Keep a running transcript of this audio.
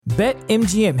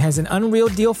BetMGM has an unreal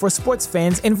deal for sports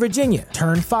fans in Virginia.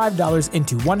 Turn $5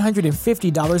 into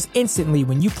 $150 instantly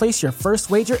when you place your first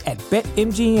wager at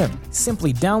BetMGM.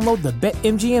 Simply download the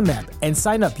BetMGM app and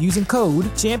sign up using code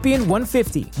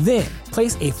Champion150. Then,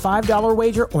 place a $5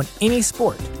 wager on any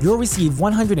sport. You'll receive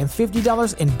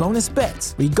 $150 in bonus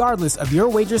bets, regardless of your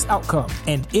wager's outcome.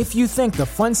 And if you think the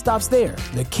fun stops there,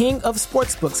 the King of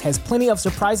Sportsbooks has plenty of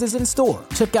surprises in store.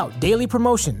 Check out daily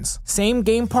promotions,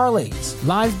 same-game parlays,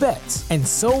 live bets, and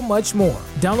so much more.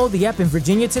 Download the app in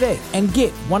Virginia today and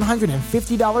get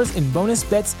 $150 in bonus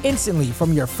bets instantly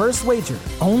from your first wager.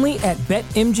 Only at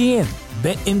BetMGM.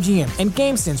 BetMGM and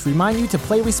GameSense remind you to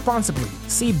play responsibly.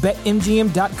 See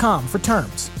BetMGM.com for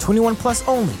terms. 21 plus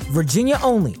only. Virginia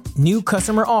only. New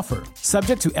customer offer.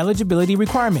 Subject to eligibility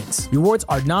requirements. Rewards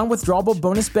are non-withdrawable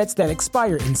bonus bets that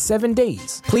expire in 7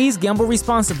 days. Please gamble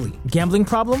responsibly. Gambling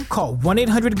problem? Call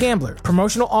 1-800-GAMBLER.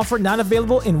 Promotional offer not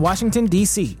available in Washington,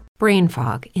 D.C. Brain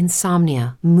fog,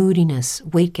 insomnia, moodiness,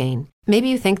 weight gain. Maybe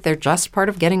you think they're just part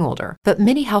of getting older, but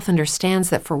MIDI Health understands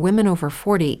that for women over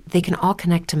 40, they can all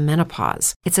connect to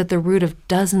menopause. It's at the root of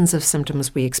dozens of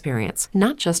symptoms we experience,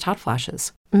 not just hot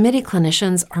flashes. MIDI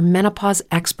clinicians are menopause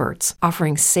experts,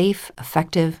 offering safe,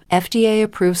 effective,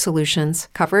 FDA-approved solutions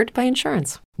covered by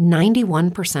insurance.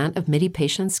 91% of MIDI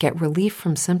patients get relief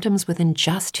from symptoms within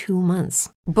just 2 months.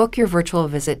 Book your virtual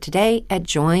visit today at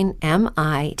joinmidi.com.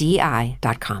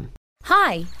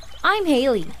 Hi, I'm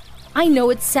Haley. I know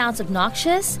it sounds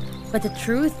obnoxious, but the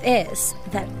truth is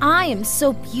that I am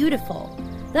so beautiful.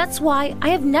 That's why I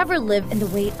have never lived in the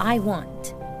way I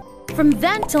want. From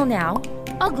then till now,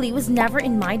 ugly was never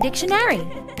in my dictionary.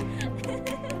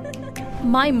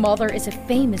 My mother is a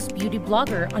famous beauty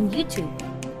blogger on YouTube,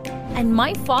 and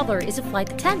my father is a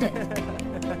flight attendant.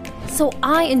 So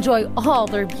I enjoy all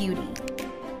their beauty.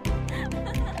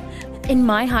 In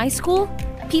my high school,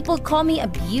 people call me a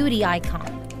beauty icon.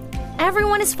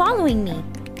 Everyone is following me.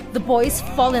 The boys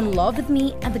fall in love with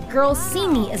me, and the girls see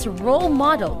me as a role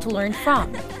model to learn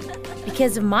from.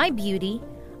 Because of my beauty,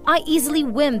 I easily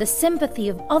win the sympathy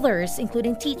of others,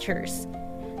 including teachers.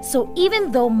 So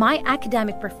even though my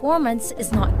academic performance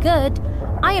is not good,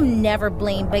 I am never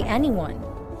blamed by anyone.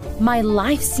 My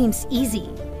life seems easy,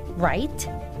 right?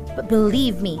 But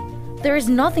believe me, there is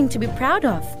nothing to be proud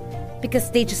of. Because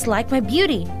they just like my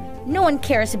beauty. No one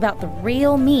cares about the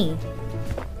real me.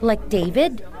 Like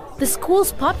David, the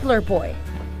school's popular boy.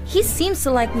 He seems to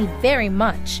like me very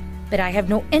much, but I have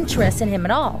no interest in him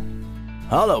at all.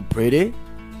 Hello, pretty.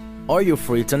 Are you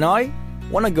free tonight?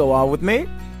 Wanna go out with me?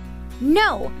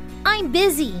 No, I'm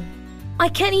busy. I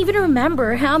can't even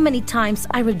remember how many times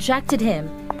I rejected him.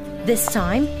 This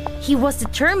time, he was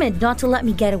determined not to let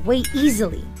me get away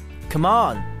easily. Come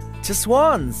on, just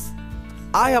once.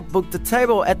 I have booked a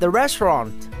table at the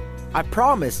restaurant. I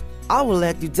promise I will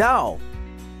let you down.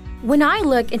 When I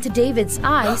looked into David's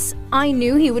eyes, I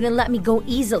knew he wouldn't let me go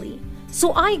easily,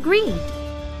 so I agreed.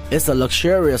 It's a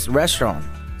luxurious restaurant,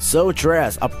 so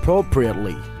dress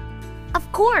appropriately.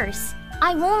 Of course,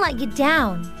 I won't let you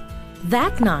down.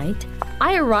 That night,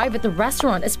 I arrived at the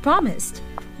restaurant as promised.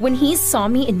 When he saw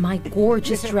me in my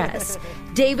gorgeous dress,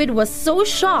 David was so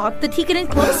shocked that he couldn't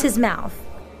close his mouth.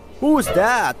 Who's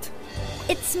that?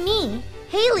 It's me,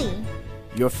 Haley.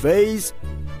 Your face?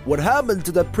 What happened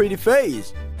to that pretty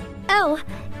face? Oh,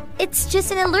 it's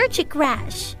just an allergic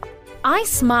rash. I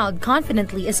smiled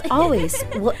confidently as always,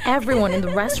 while everyone in the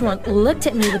restaurant looked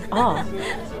at me with awe.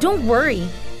 Don't worry,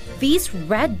 these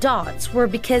red dots were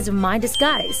because of my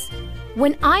disguise.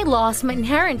 When I lost my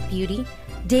inherent beauty,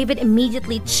 David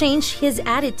immediately changed his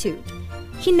attitude.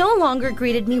 He no longer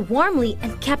greeted me warmly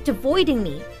and kept avoiding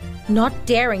me, not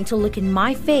daring to look in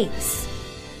my face.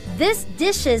 These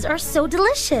dishes are so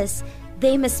delicious.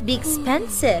 They must be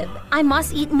expensive. I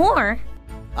must eat more.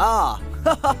 Ah,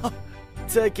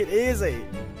 take it easy.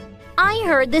 I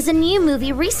heard there's a new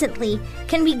movie recently.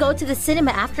 Can we go to the cinema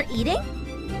after eating?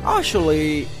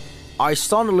 Actually, I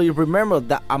suddenly remembered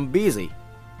that I'm busy,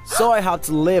 so I had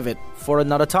to leave it for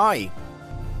another time.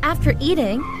 After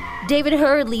eating, David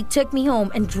hurriedly took me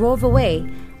home and drove away,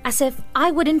 as if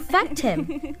I would infect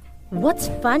him. What's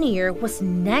funnier was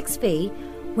next day,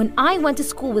 when I went to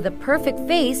school with a perfect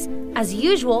face, as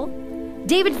usual,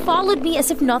 David followed me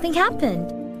as if nothing happened.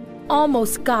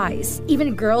 Almost guys,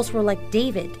 even girls were like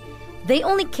David. They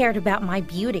only cared about my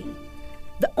beauty.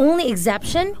 The only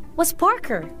exception was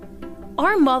Parker.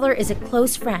 Our mother is a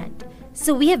close friend,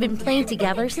 so we have been playing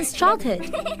together since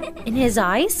childhood. In his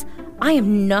eyes, I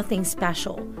am nothing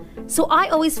special, so I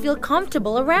always feel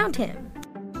comfortable around him.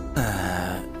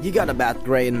 You got a bad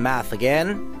grade in math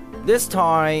again? This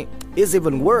time, it's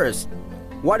even worse.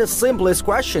 Why the simplest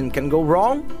question can go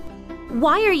wrong?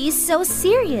 Why are you so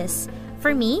serious?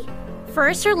 For me,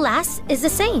 first or last is the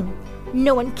same.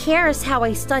 No one cares how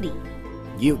I study.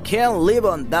 You can't live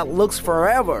on that looks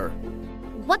forever.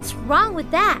 What's wrong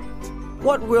with that?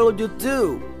 What will you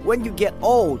do when you get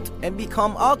old and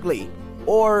become ugly?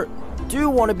 Or do you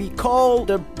want to be called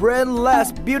the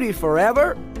brainless beauty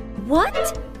forever?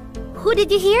 What? Who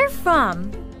did you hear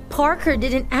from? Parker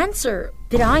didn't answer,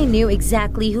 but I knew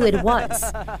exactly who it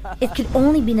was. It could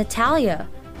only be Natalia,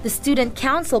 the student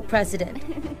council president.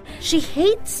 She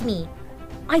hates me.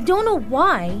 I don't know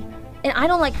why, and I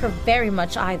don't like her very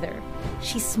much either.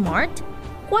 She's smart,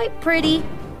 quite pretty,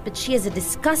 but she has a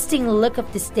disgusting look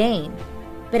of disdain.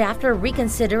 But after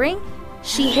reconsidering,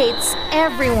 she hates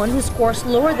everyone who scores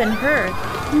lower than her,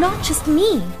 not just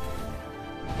me.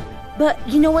 But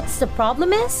you know what's the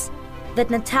problem is? That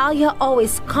Natalia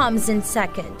always comes in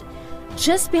second,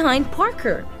 just behind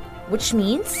Parker, which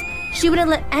means she wouldn't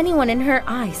let anyone in her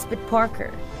eyes but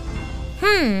Parker.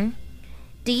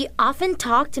 Do you often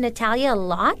talk to Natalia a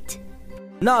lot?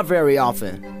 Not very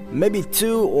often. Maybe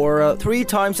 2 or 3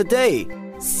 times a day.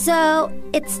 So,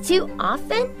 it's too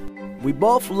often? We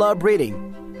both love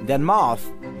reading. Then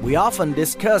math. We often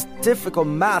discuss difficult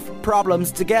math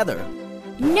problems together.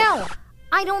 No,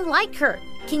 I don't like her.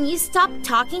 Can you stop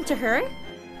talking to her?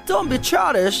 Don't be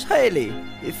childish, Haley.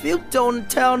 If you don't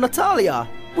tell Natalia,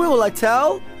 will I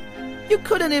tell? You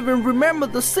couldn't even remember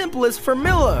the simplest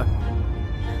formula.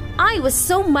 I was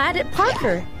so mad at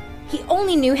Parker. He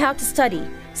only knew how to study,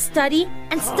 study,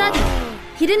 and study.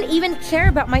 He didn't even care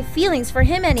about my feelings for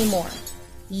him anymore.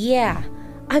 Yeah,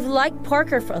 I've liked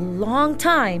Parker for a long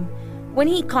time. When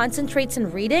he concentrates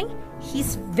on reading,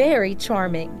 he's very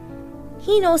charming.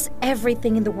 He knows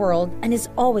everything in the world and is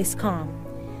always calm.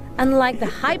 Unlike the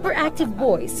hyperactive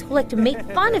boys who like to make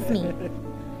fun of me.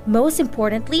 Most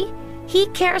importantly, he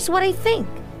cares what I think,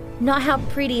 not how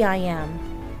pretty I am.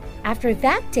 After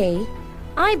that day,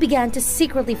 I began to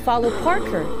secretly follow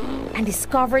Parker and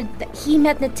discovered that he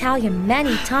met Natalia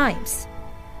many times.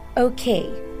 Okay,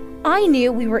 I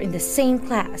knew we were in the same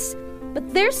class,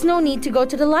 but there's no need to go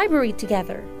to the library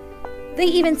together. They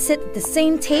even sit at the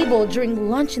same table during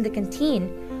lunch in the canteen,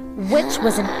 which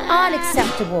was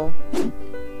unacceptable.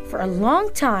 For a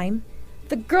long time,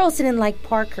 the girls didn't like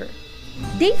Parker.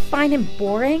 They find him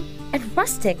boring and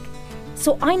rustic,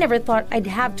 so I never thought I'd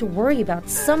have to worry about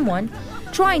someone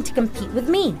trying to compete with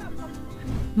me.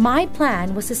 My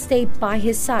plan was to stay by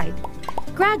his side,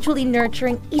 gradually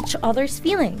nurturing each other's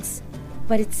feelings.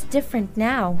 But it's different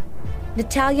now.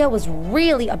 Natalia was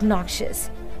really obnoxious,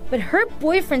 but her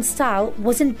boyfriend's style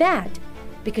wasn't bad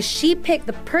because she picked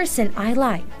the person I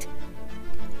liked.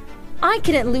 I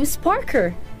couldn't lose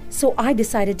Parker, so I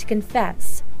decided to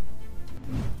confess.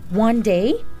 One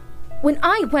day, when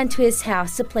I went to his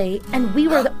house to play and we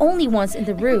were the only ones in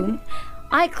the room,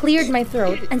 I cleared my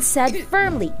throat and said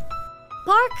firmly,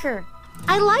 "Parker,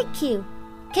 I like you.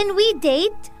 Can we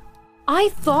date?" I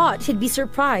thought he'd be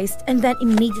surprised and then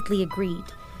immediately agreed.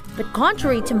 But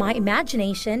contrary to my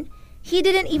imagination, he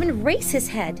didn't even raise his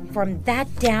head from that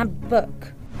damned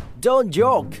book. Don't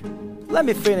joke. Let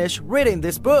me finish reading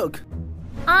this book.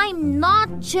 I'm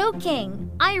not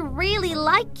joking. I really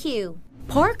like you.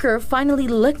 Parker finally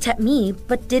looked at me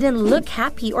but didn't look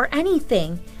happy or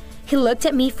anything. He looked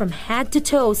at me from head to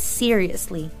toe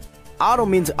seriously. I don't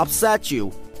mean to upset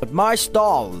you, but my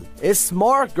style is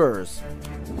smart girls.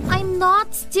 I'm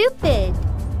not stupid.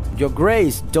 Your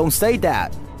grades don't say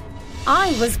that.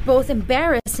 I was both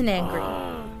embarrassed and angry.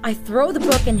 I threw the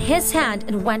book in his hand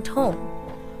and went home.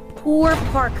 Poor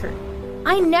Parker.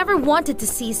 I never wanted to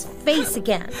see his face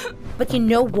again. But you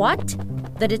know what?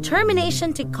 The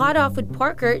determination to cut off with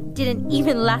Parker didn't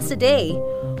even last a day.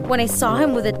 When I saw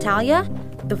him with Natalia,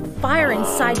 the fire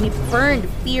inside me burned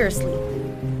fiercely.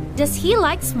 Does he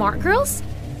like smart girls?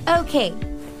 Okay,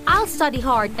 I'll study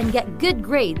hard and get good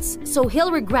grades so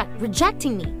he'll regret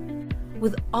rejecting me.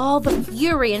 With all the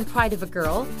fury and pride of a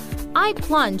girl, I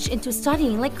plunged into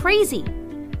studying like crazy.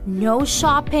 No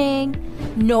shopping,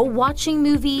 no watching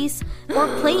movies, or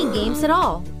playing games at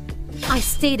all. I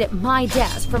stayed at my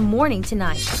desk from morning to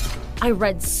night. I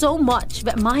read so much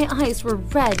that my eyes were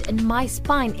red and my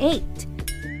spine ached.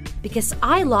 Because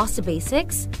I lost the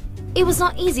basics, it was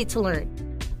not easy to learn.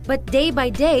 But day by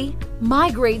day, my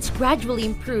grades gradually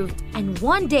improved, and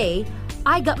one day,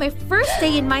 I got my first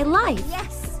A in my life.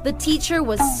 Yes! The teacher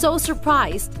was so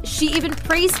surprised, she even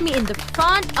praised me in the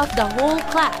front of the whole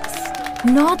class.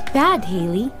 Not bad,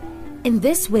 Haley. In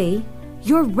this way,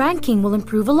 your ranking will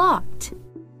improve a lot.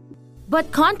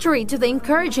 But contrary to the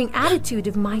encouraging attitude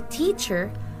of my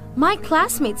teacher, my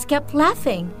classmates kept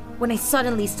laughing when I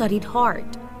suddenly studied hard.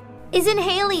 Isn't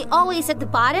Haley always at the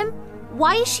bottom?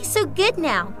 Why is she so good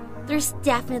now? There's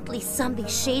definitely something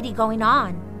shady going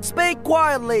on. Speak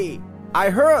quietly. I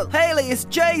heard Haley is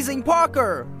chasing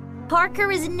Parker.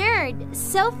 Parker is a nerd.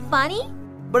 So funny.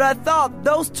 But I thought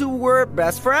those two were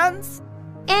best friends.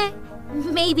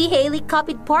 Maybe Haley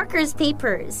copied Parker's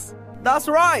papers. That's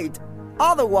right.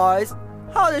 Otherwise,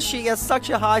 how does she get such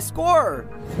a high score?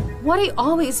 What I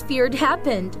always feared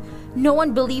happened. No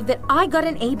one believed that I got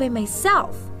an A by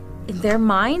myself. In their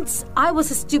minds, I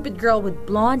was a stupid girl with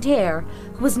blonde hair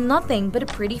who was nothing but a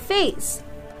pretty face.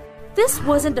 This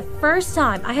wasn't the first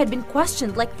time I had been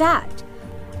questioned like that.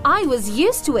 I was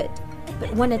used to it.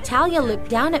 But when Natalia looked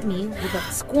down at me with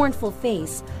that scornful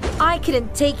face, I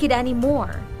couldn't take it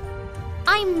anymore.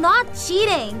 I'm not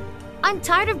cheating. I'm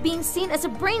tired of being seen as a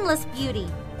brainless beauty.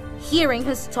 Hearing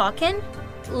who's talking,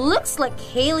 looks like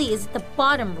Haley is at the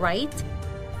bottom, right?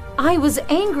 I was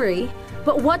angry,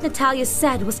 but what Natalia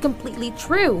said was completely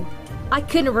true. I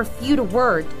couldn't refute a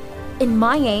word. In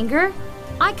my anger,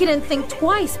 I couldn't think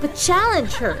twice but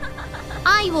challenge her.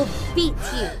 I will beat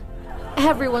you.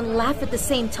 Everyone laughed at the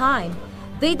same time.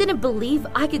 They didn't believe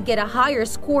I could get a higher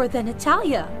score than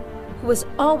Natalia, who was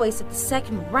always at the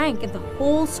second rank in the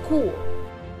whole school.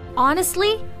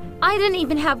 Honestly, I didn't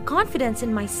even have confidence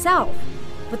in myself,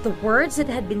 but the words that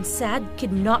had been said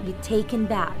could not be taken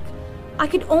back. I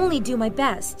could only do my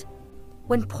best.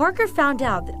 When Parker found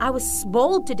out that I was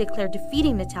bold to declare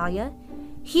defeating Natalia,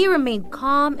 he remained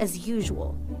calm as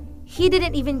usual. He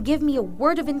didn't even give me a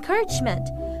word of encouragement,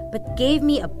 but gave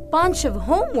me a bunch of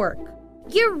homework.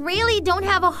 You really don't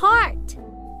have a heart.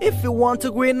 If you want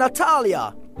to win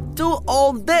Natalia, do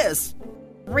all this.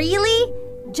 Really?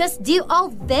 Just do all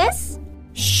this?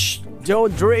 Shh,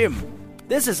 don't dream.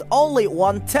 This is only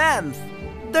 1/10.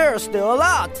 There's still a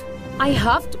lot. I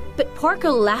huffed, but Parker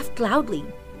laughed loudly.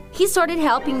 He started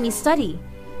helping me study.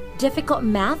 Difficult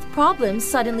math problems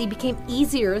suddenly became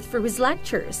easier through his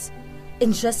lectures.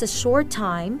 In just a short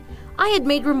time, I had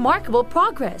made remarkable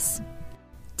progress.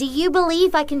 Do you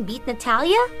believe I can beat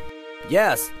Natalia?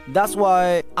 Yes, that's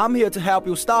why I'm here to help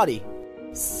you study.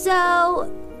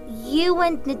 So, you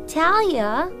and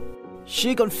Natalia?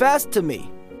 She confessed to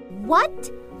me. What?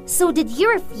 So did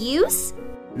you refuse?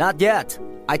 Not yet.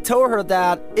 I told her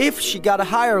that if she got a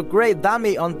higher grade than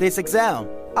me on this exam,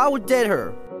 I would date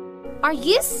her. Are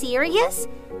you serious?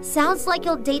 Sounds like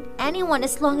you'll date anyone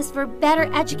as long as we're better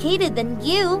educated than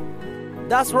you.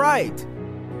 That's right.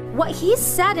 What he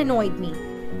said annoyed me.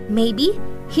 Maybe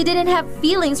he didn't have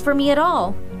feelings for me at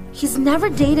all. He's never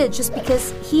dated just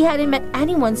because he hadn't met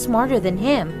anyone smarter than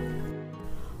him.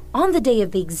 On the day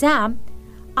of the exam,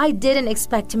 I didn't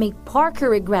expect to make Parker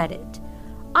regret it.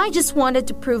 I just wanted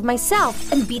to prove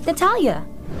myself and beat Natalia.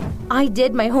 I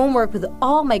did my homework with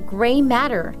all my gray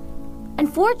matter.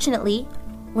 Unfortunately,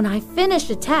 when I finished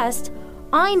the test,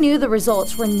 I knew the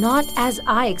results were not as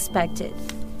I expected.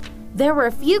 There were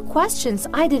a few questions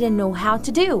I didn't know how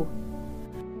to do.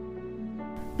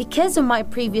 Because of my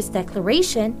previous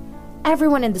declaration,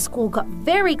 everyone in the school got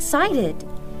very excited.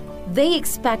 They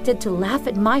expected to laugh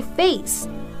at my face.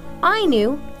 I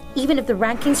knew, even if the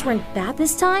rankings weren't bad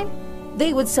this time,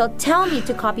 they would still tell me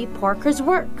to copy Parker's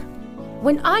work.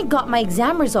 When I got my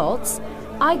exam results,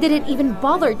 I didn't even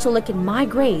bother to look at my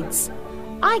grades.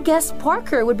 I guessed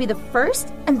Parker would be the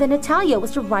first and then Natalia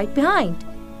was right behind.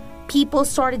 People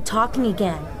started talking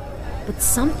again, but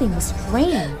something was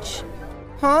strange.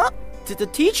 Huh? Did the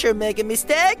teacher make a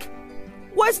mistake?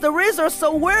 Why's the result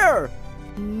so weird?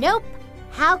 Nope.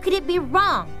 How could it be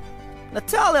wrong?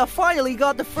 Natalia finally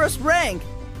got the first rank.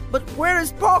 But where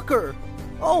is Parker?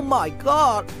 Oh my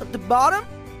god, at the bottom?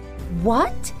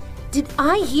 What? Did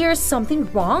I hear something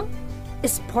wrong?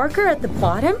 Is Parker at the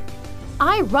bottom?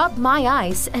 I rubbed my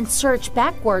eyes and searched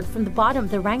backward from the bottom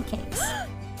of the rankings.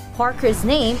 Parker's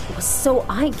name was so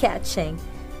eye-catching.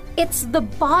 It's the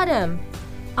bottom.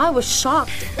 I was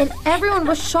shocked, and everyone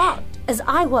was shocked, as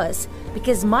I was,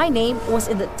 because my name was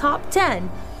in the top 10,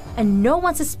 and no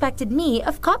one suspected me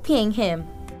of copying him.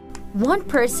 One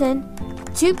person,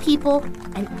 two people,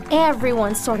 and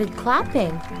everyone started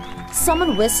clapping.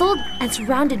 Someone whistled and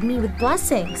surrounded me with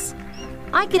blessings.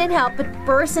 I couldn't help but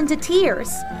burst into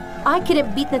tears. I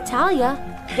couldn't beat Natalia,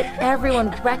 but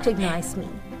everyone recognized me.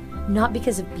 Not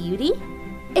because of beauty.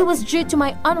 It was due to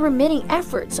my unremitting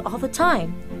efforts all the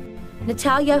time.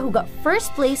 Natalia, who got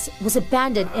first place, was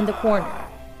abandoned in the corner.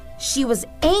 She was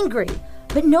angry,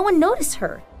 but no one noticed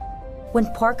her.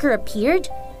 When Parker appeared,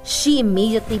 she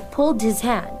immediately pulled his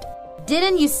hand.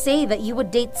 Didn't you say that you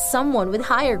would date someone with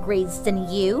higher grades than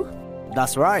you?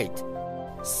 That's right.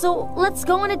 So let's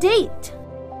go on a date.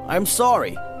 I'm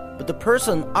sorry, but the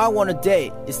person I want to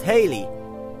date is Haley.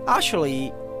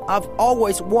 Actually, I've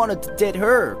always wanted to date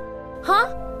her.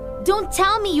 Huh? Don't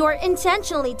tell me you're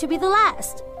intentionally to be the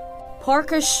last.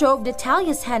 Parker shoved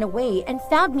Natalia's hand away and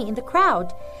found me in the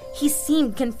crowd. He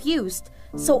seemed confused,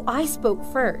 so I spoke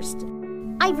first.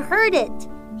 I've heard it.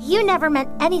 You never meant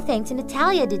anything to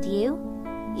Natalia, did you?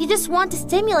 You just want to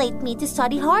stimulate me to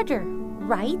study harder,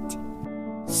 right?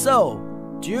 So,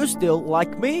 do you still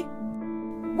like me?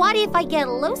 What if I get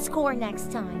a low score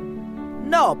next time?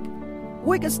 Nope.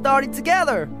 We can study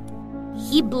together.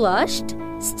 He blushed,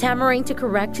 stammering to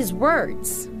correct his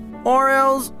words. Or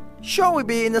else, shall we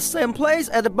be in the same place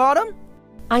at the bottom?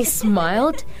 I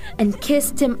smiled and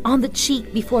kissed him on the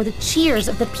cheek before the cheers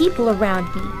of the people around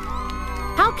me.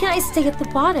 How can I stay at the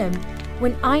bottom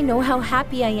when I know how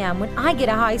happy I am when I get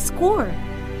a high score?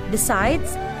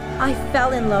 Besides, I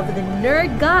fell in love with a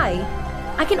nerd guy.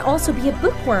 I can also be a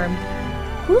bookworm.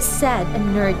 Who said a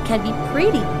nerd can be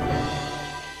pretty?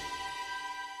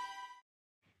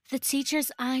 The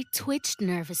teacher's eye twitched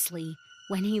nervously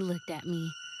when he looked at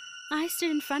me. I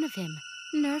stood in front of him,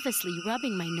 nervously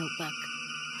rubbing my notebook.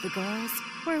 The girls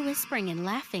were whispering and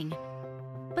laughing,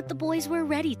 but the boys were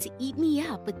ready to eat me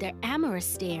up with their amorous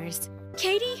stares.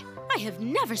 "Katie, I have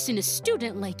never seen a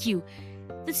student like you."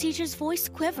 The teacher's voice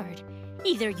quivered.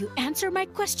 "Either you answer my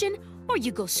question or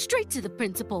you go straight to the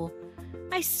principal."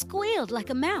 I squealed like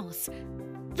a mouse.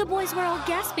 The boys were all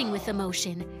gasping with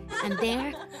emotion, and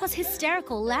there was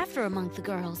hysterical laughter among the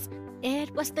girls. It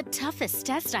was the toughest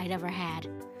test I'd ever had.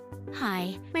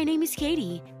 "Hi, my name is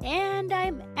Katie, and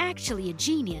I'm actually a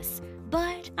genius,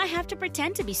 but I have to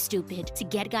pretend to be stupid to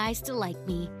get guys to like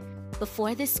me."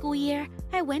 Before this school year,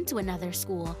 I went to another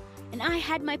school, and I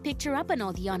had my picture up on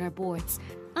all the honor boards.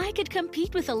 I could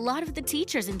compete with a lot of the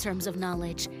teachers in terms of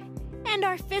knowledge, and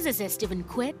our physicist even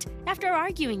quit after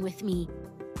arguing with me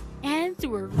and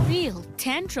threw a real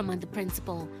tantrum on the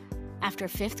principal. After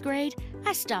 5th grade,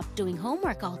 I stopped doing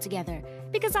homework altogether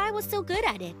because I was so good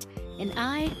at it, and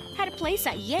I had a place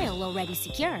at Yale already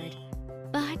secured.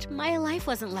 But my life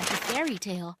wasn't like a fairy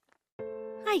tale.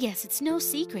 I guess it's no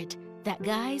secret that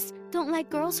guys don't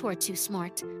like girls who are too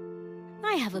smart.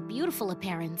 I have a beautiful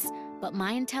appearance, but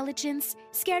my intelligence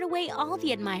scared away all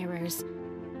the admirers.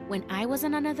 When I was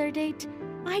on another date,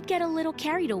 I'd get a little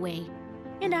carried away,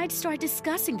 and I'd start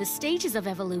discussing the stages of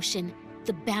evolution,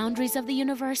 the boundaries of the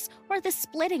universe, or the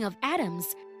splitting of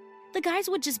atoms. The guys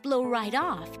would just blow right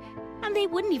off, and they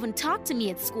wouldn't even talk to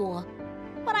me at school.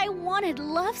 But I wanted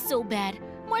love so bad,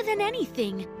 more than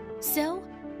anything. So,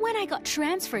 when I got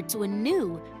transferred to a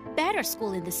new, better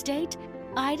school in the state,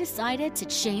 I decided to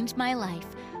change my life.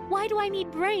 Why do I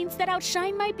need brains that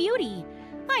outshine my beauty?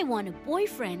 I want a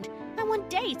boyfriend. I want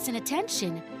dates and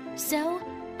attention. So,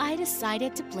 I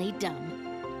decided to play dumb.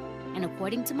 And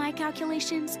according to my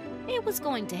calculations, it was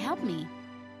going to help me.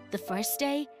 The first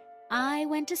day, I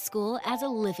went to school as a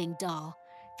living doll.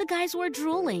 The guys were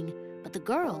drooling, but the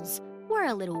girls were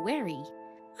a little wary.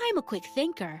 I'm a quick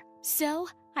thinker, so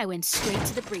I went straight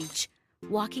to the breach.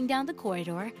 Walking down the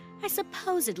corridor, I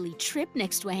supposedly tripped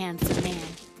next to a handsome man,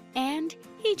 and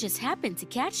he just happened to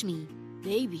catch me.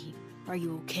 "Baby, are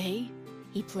you okay?"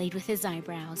 He played with his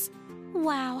eyebrows.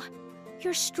 "Wow,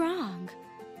 you're strong."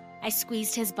 I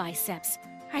squeezed his biceps.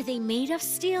 "Are they made of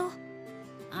steel?"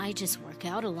 "I just work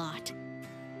out a lot,"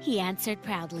 he answered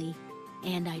proudly.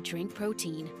 "And I drink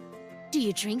protein." "Do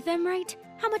you drink them right?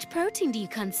 How much protein do you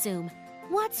consume?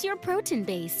 What's your protein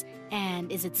base?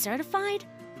 And is it certified?"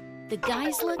 The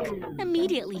guy's look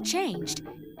immediately changed.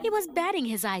 He was batting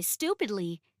his eyes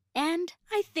stupidly, and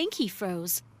I think he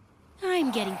froze.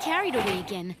 I'm getting carried away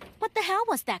again. What the hell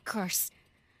was that curse?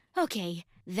 Okay,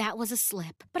 that was a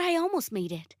slip, but I almost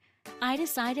made it. I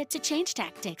decided to change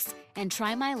tactics and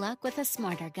try my luck with a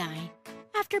smarter guy.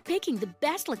 After picking the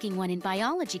best-looking one in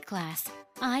biology class,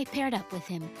 I paired up with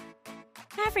him.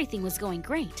 Everything was going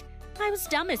great. I was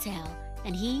dumb as hell,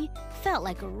 and he felt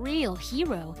like a real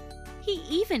hero. He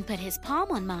even put his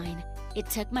palm on mine. It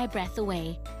took my breath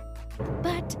away.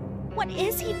 But what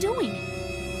is he doing?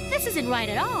 This isn't right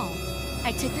at all.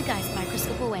 I took the guy's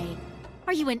microscope away.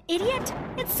 Are you an idiot?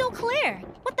 It's so clear.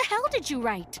 What the hell did you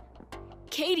write?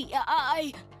 Katie,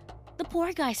 The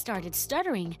poor guy started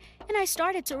stuttering, and I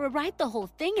started to rewrite the whole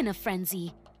thing in a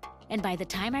frenzy. And by the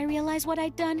time I realized what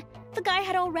I'd done, the guy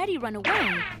had already run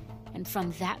away. And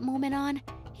from that moment on,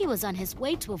 he was on his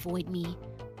way to avoid me.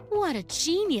 What a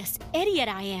genius idiot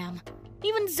I am.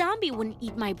 Even Zombie wouldn't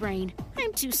eat my brain.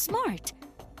 I'm too smart.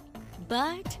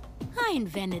 But I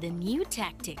invented a new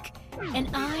tactic, and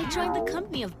I joined the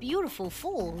company of beautiful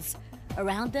fools.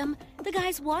 Around them, the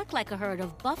guys walked like a herd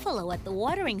of buffalo at the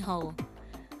watering hole.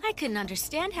 I couldn't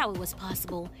understand how it was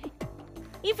possible.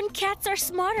 Even cats are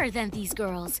smarter than these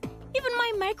girls. Even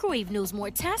my microwave knows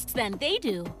more tasks than they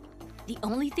do. The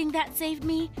only thing that saved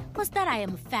me was that I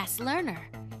am a fast learner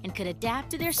and could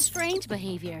adapt to their strange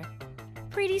behavior.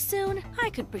 Pretty soon, I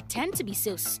could pretend to be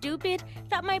so stupid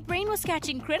that my brain was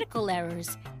catching critical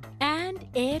errors. And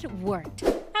it worked.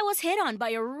 I was hit on by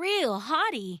a real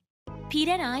hottie. Pete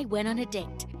and I went on a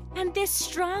date, and this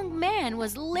strong man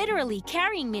was literally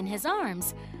carrying me in his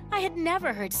arms. I had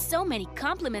never heard so many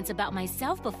compliments about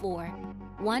myself before.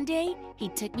 One day, he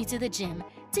took me to the gym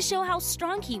to show how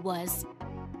strong he was.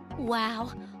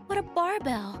 Wow, what a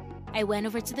barbell! I went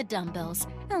over to the dumbbells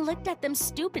and looked at them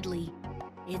stupidly.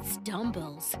 "It's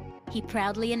dumbbells," he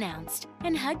proudly announced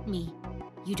and hugged me.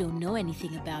 "You don't know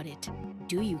anything about it,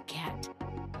 do you, Kat?"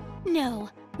 "No.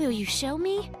 Will you show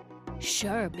me?"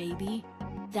 "Sure, baby.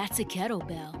 That's a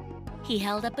kettlebell." He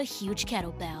held up a huge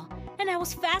kettlebell, and I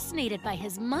was fascinated by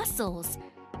his muscles.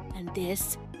 "And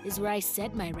this is where I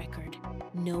set my record.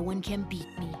 No one can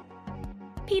beat me."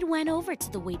 Pete went over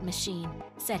to the weight machine,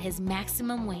 set his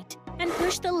maximum weight, and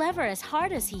pushed the lever as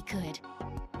hard as he could.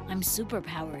 "I'm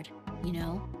superpowered, you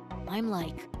know? I'm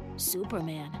like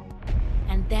Superman."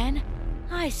 And then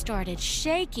I started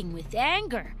shaking with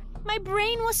anger. My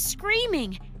brain was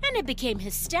screaming, and it became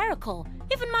hysterical.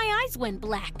 Even my eyes went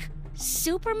black.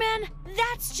 Superman?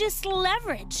 That's just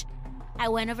leverage. I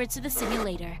went over to the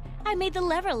simulator. I made the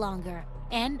lever longer,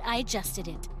 and I adjusted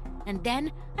it. And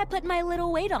then I put my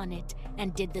little weight on it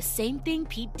and did the same thing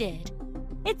Pete did.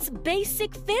 It's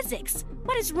basic physics.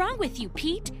 What is wrong with you,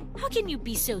 Pete? How can you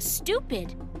be so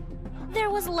stupid?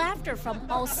 There was laughter from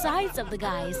all sides of the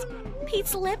guys.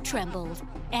 Pete's lip trembled,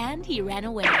 and he ran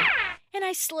away. And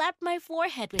I slapped my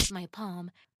forehead with my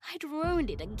palm. I'd ruined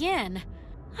it again.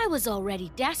 I was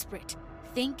already desperate,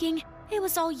 thinking it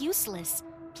was all useless.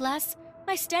 Plus,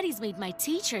 my studies made my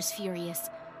teachers furious.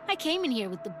 I came in here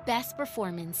with the best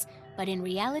performance, but in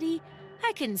reality,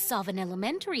 I couldn't solve an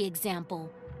elementary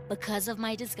example. Because of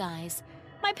my disguise,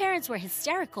 my parents were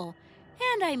hysterical,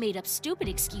 and I made up stupid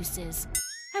excuses.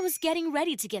 I was getting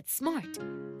ready to get smart,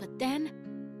 but then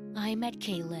I met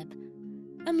Caleb,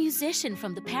 a musician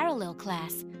from the parallel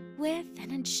class with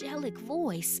an angelic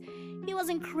voice. He was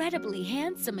incredibly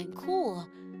handsome and cool,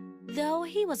 though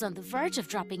he was on the verge of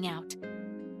dropping out.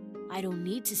 "I don't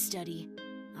need to study.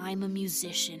 I'm a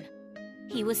musician,"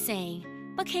 he was saying.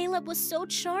 But Caleb was so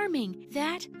charming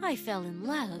that I fell in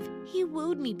love. He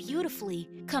wooed me beautifully,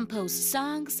 composed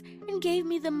songs, and gave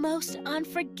me the most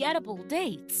unforgettable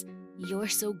dates. "You're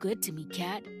so good to me,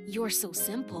 Kat. You're so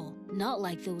simple, not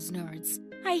like those nerds."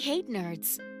 "I hate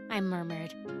nerds," I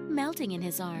murmured, melting in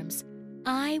his arms.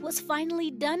 I was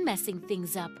finally done messing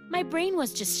things up. My brain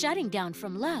was just shutting down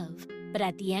from love. But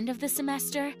at the end of the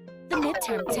semester, the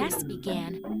midterm test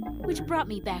began, which brought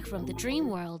me back from the dream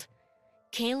world.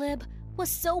 Caleb was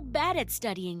so bad at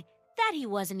studying that he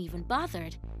wasn't even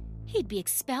bothered. He'd be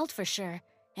expelled for sure,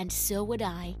 and so would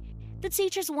I. The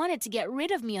teachers wanted to get rid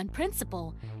of me on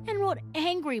principle and wrote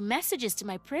angry messages to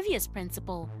my previous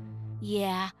principal.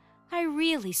 Yeah, I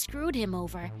really screwed him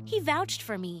over. He vouched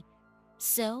for me.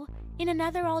 So, in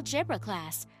another algebra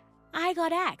class, I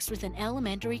got axed with an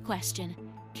elementary question.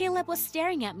 Caleb was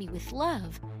staring at me with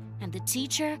love, and the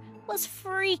teacher was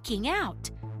freaking out.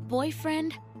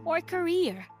 Boyfriend or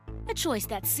career? A choice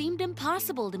that seemed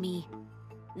impossible to me.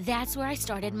 That's where I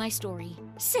started my story.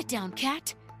 "Sit down,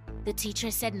 Kat," the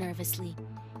teacher said nervously.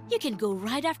 "You can go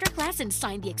right after class and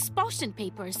sign the expulsion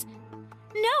papers."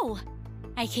 "No!"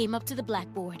 I came up to the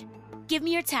blackboard. "Give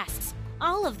me your tasks,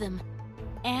 all of them."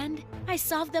 And I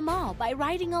solved them all by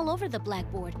writing all over the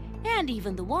blackboard and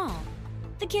even the wall.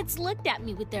 The kids looked at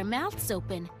me with their mouths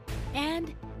open, and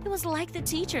it was like the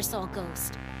teacher saw a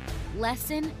ghost.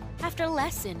 Lesson after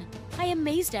lesson, I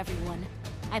amazed everyone.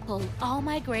 I pulled all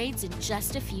my grades in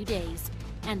just a few days,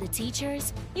 and the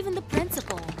teachers, even the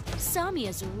principal, saw me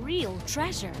as a real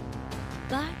treasure.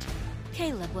 But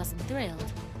Caleb wasn't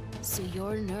thrilled. "So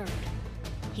you're a nerd,"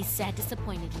 he said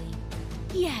disappointedly.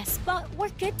 "Yes, but we're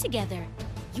good together."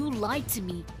 "You lied to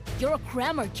me. You're a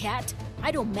crammer, Kat.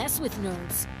 I don't mess with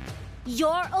nerds."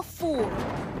 "You're a fool."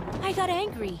 I got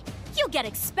angry. "You'll get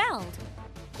expelled.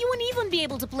 You wouldn't even be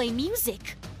able to play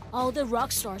music. All the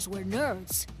rock stars were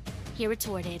nerds," he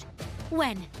retorted.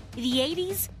 "When? The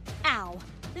 80s? Ow.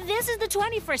 This is the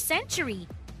 21st century.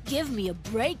 Give me a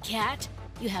break, Kat.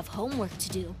 You have homework to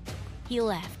do." He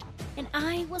left, and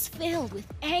I was filled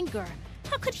with anger.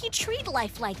 How could he treat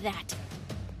life like that?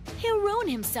 He'll ruin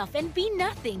himself and be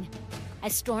nothing. I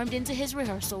stormed into his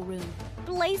rehearsal room,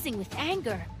 blazing with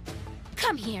anger.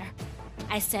 "Come here,"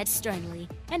 I said sternly,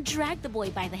 and dragged the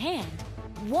boy by the hand.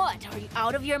 "What, are you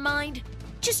out of your mind?"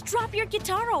 Just drop your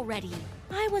guitar already.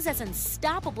 I was as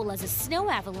unstoppable as a snow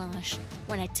avalanche.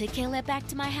 When I took Caleb back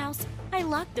to my house, I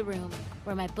locked the room,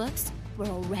 where my books were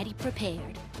already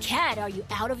prepared. Cat, are you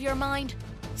out of your mind?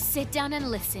 Sit down and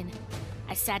listen.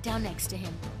 I sat down next to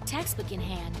him, textbook in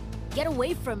hand. Get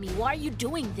away from me. Why are you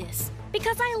doing this?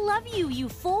 Because I love you, you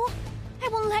fool. I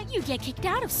won't let you get kicked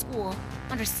out of school.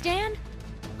 Understand?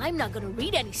 I'm not gonna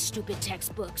read any stupid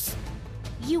textbooks.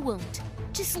 You won't.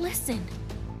 Just listen.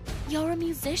 You're a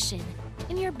musician,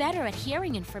 and you're better at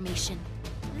hearing information.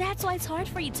 That's why it's hard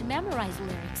for you to memorize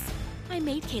lyrics. I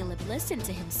made Caleb listen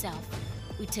to himself.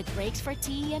 We took breaks for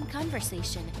tea and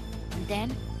conversation, and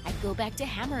then I'd go back to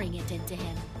hammering it into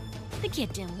him. The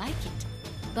kid didn't like it,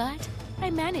 but I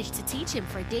managed to teach him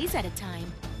for days at a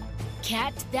time.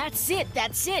 Cat, that's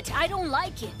it, I don't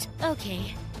like it.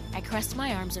 Okay, I crossed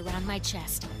my arms around my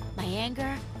chest, my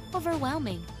anger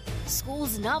overwhelming.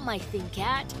 School's not my thing,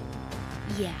 Cat.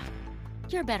 Yeah,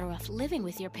 you're better off living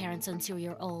with your parents until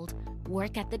you're old,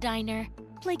 work at the diner,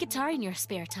 play guitar in your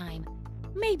spare time,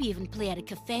 maybe even play at a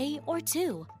cafe or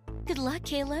two. Good luck,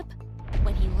 Caleb.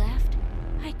 When he left,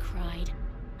 I cried.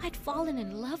 I'd fallen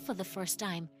in love for the first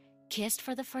time, kissed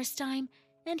for the first time,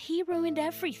 and he ruined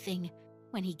everything.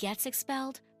 When he gets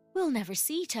expelled, we'll never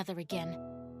see each other again.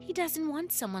 He doesn't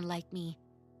want someone like me.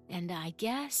 And I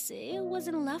guess it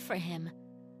wasn't love for him.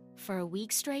 For a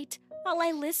week straight, all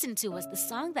I listened to was the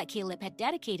song that Caleb had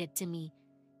dedicated to me.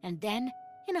 And then,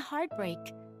 in a heartbreak,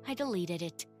 I deleted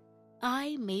it.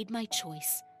 I made my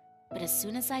choice. But as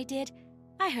soon as I did,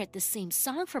 I heard the same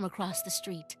song from across the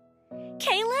street.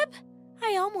 Caleb?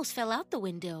 I almost fell out the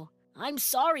window. I'm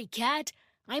sorry, Cat.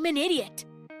 I'm an idiot.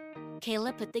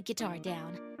 Caleb put the guitar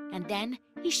down, and then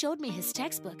he showed me his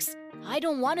textbooks. I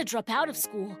don't want to drop out of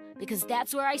school, because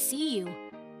that's where I see you.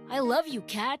 I love you,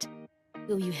 Cat.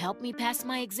 Will you help me pass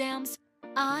my exams?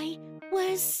 I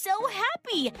was so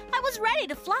happy. I was ready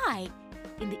to fly.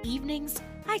 In the evenings,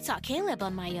 I taught Caleb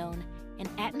on my own, and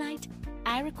at night,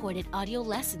 I recorded audio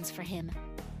lessons for him.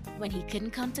 When he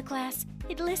couldn't come to class,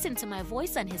 he'd listen to my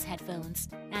voice on his headphones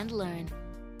and learn.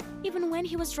 Even when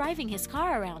he was driving his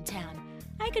car around town,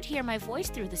 I could hear my voice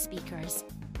through the speakers.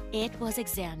 It was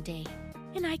exam day,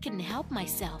 and I couldn't help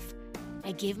myself.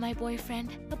 I gave my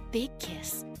boyfriend a big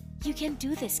kiss. You can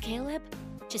do this, Caleb.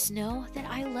 Just know that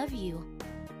I love you.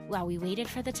 While we waited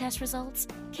for the test results,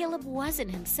 Caleb wasn't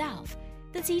himself.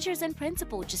 The teachers and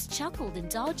principal just chuckled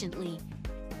indulgently,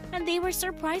 and they were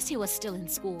surprised he was still in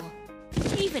school.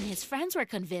 Even his friends were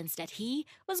convinced that he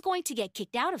was going to get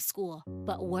kicked out of school.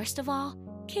 But worst of all,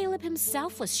 Caleb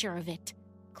himself was sure of it.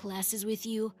 Classes with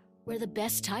you were the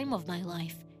best time of my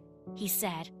life, he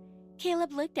said.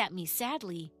 Caleb looked at me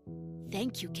sadly.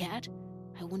 Thank you, Cat.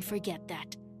 I won't forget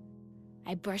that.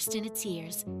 I burst into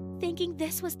tears, thinking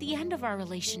this was the end of our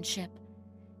relationship.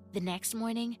 The next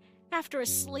morning, after a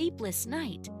sleepless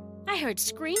night, I heard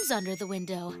screams under the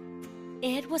window.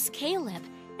 It was Caleb,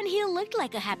 and he looked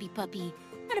like a happy puppy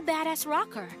and a badass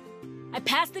rocker. I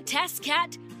passed the test,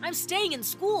 Cat. I'm staying in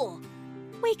school.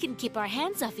 We can keep our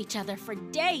hands off each other for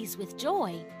days with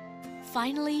joy.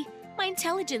 Finally, my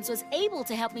intelligence was able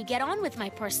to help me get on with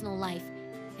my personal life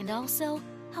and also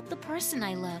help the person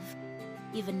I love.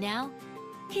 Even now,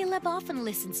 Caleb often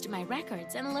listens to my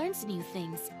records and learns new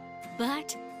things.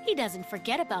 But he doesn't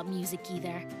forget about music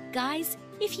either. Guys,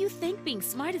 if you think being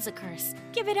smart is a curse,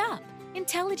 give it up.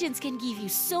 Intelligence can give you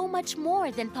so much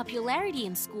more than popularity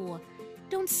in school.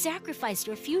 Don't sacrifice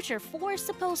your future for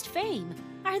supposed fame.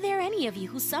 Are there any of you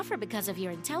who suffer because of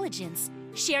your intelligence?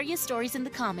 Share your stories in the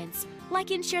comments. Like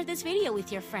and share this video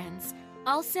with your friends.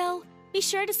 Also, be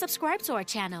sure to subscribe to our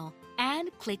channel and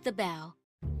click the bell.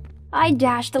 I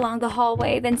dashed along the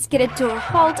hallway, then skidded to a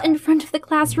halt in front of the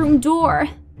classroom door.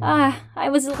 I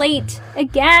was late.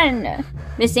 Again.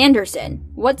 Miss Anderson,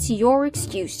 what's your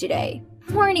excuse today?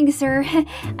 Morning, sir.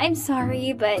 I'm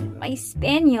sorry, but my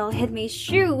spaniel hid my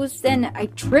shoes, then I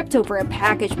tripped over a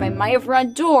package by my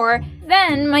front door,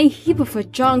 then my heap of a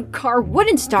junk car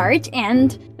wouldn't start,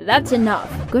 and that's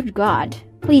enough. Good God.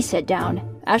 Please sit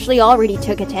down. Ashley already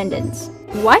took attendance.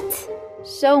 What?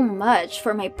 So much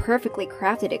for my perfectly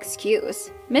crafted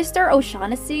excuse. Mr.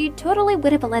 O'Shaughnessy totally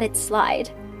would have let it slide,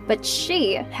 but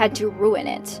she had to ruin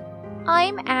it.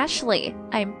 I'm Ashley.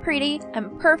 I'm pretty,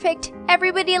 I'm perfect,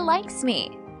 everybody likes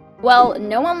me. Well,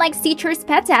 no one likes teachers'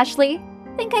 pets, Ashley.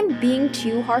 Think I'm being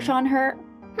too harsh on her?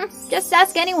 Just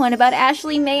ask anyone about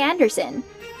Ashley May Anderson.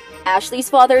 Ashley's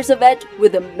father's a vet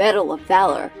with a Medal of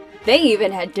Valor. They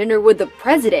even had dinner with the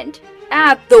president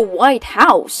at the White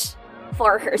House.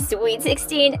 For her Sweet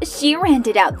 16, she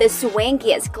rented out the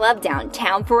swankiest club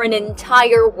downtown for an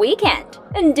entire weekend,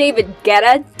 and David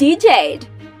Guetta DJ'd.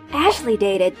 Ashley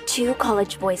dated 2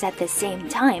 college boys at the same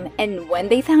time, and when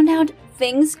they found out,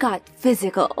 things got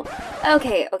physical.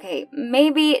 Okay,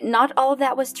 maybe not all of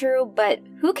that was true, but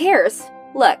who cares?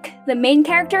 Look, the main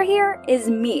character here is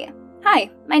me.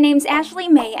 Hi, my name's Ashley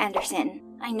May Anderson.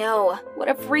 I know, what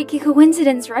a freaky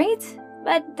coincidence, right?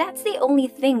 But that's the only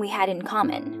thing we had in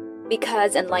common.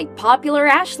 Because unlike popular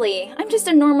Ashley, I'm just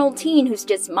a normal teen who's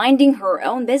just minding her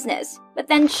own business. But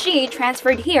then she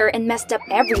transferred here and messed up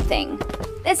everything.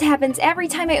 This happens every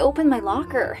time I open my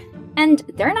locker. And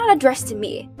they're not addressed to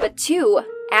me, but to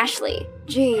Ashley.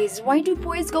 Jeez, why do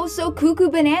boys go so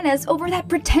cuckoo bananas over that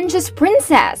pretentious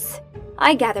princess?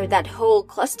 I gathered that whole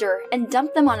cluster and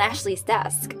dumped them on Ashley's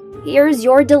desk. Here's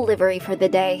your delivery for the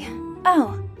day.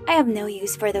 Oh, I have no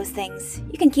use for those things.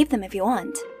 You can keep them if you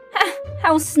want. Ha,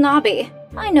 how snobby.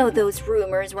 I know those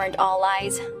rumors weren't all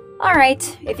lies.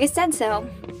 Alright, if you said so.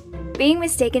 Being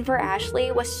mistaken for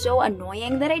Ashley was so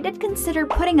annoying that I did consider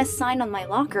putting a sign on my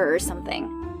locker or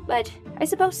something. But I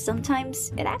suppose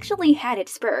sometimes it actually had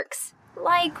its perks.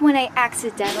 Like when I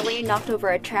accidentally knocked over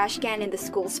a trash can in the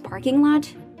school's parking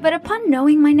lot. But upon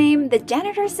knowing my name, the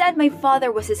janitor said my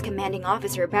father was his commanding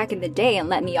officer back in the day and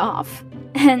let me off.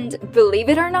 And believe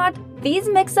it or not, these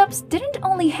mix-ups didn't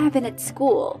only happen at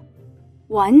school.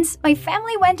 Once, my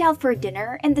family went out for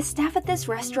dinner and the staff at this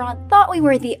restaurant thought we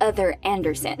were the other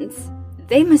Andersons.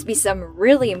 They must be some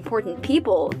really important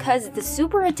people, cause the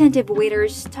super attentive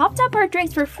waiters topped up our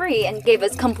drinks for free and gave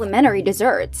us complimentary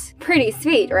desserts. Pretty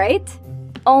sweet, right?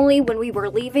 Only when we were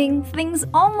leaving, things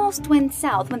almost went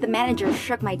south when the manager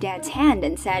shook my dad's hand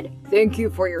and said, "Thank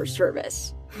you for your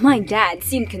service." My dad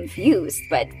seemed confused,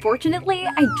 but fortunately,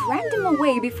 I dragged him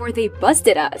away before they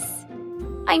busted us.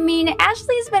 I mean,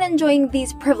 Ashley's been enjoying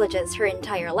these privileges her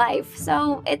entire life,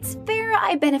 so it's fair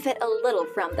I benefit a little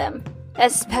from them.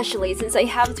 Especially since I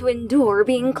have to endure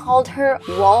being called her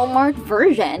Walmart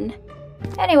version.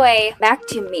 Anyway, back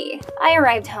to me. I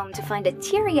arrived home to find a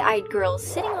teary-eyed girl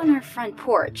sitting on her front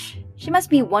porch. She must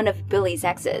be one of Billy's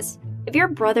exes. If your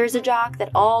brother's a jock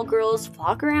that all girls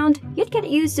flock around, you'd get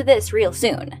used to this real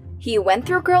soon. He went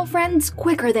through girlfriends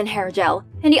quicker than hair gel,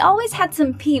 and he always had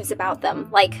some peeves about them,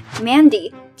 like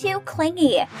Mandy, too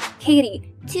clingy,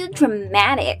 Katie, too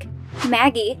dramatic,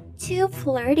 Maggie, too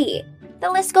flirty.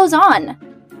 The list goes on.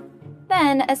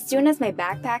 Then, as soon as my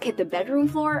backpack hit the bedroom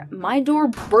floor, my door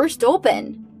burst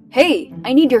open. Hey,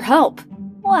 I need your help.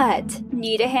 What?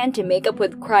 Need a hand to make up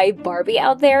with Cry Barbie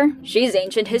out there? She's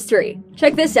ancient history.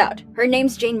 Check this out. Her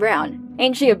name's Jane Brown.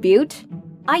 Ain't she a beaut?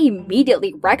 I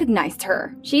immediately recognized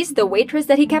her. She's the waitress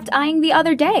that he kept eyeing the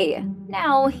other day.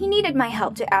 Now, he needed my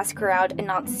help to ask her out and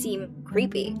not seem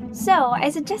creepy. So, I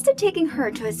suggested taking her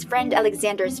to his friend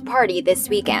Alexander's party this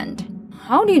weekend.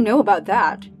 How do you know about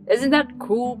that? Isn't that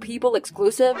cool people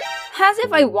exclusive? As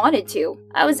if I wanted to.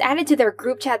 I was added to their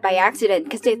group chat by accident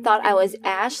because they thought I was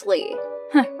Ashley.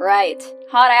 Right.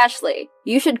 Hot Ashley.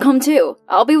 You should come too.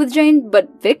 I'll be with Jane,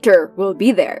 but Victor will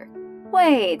be there.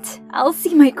 Wait, I'll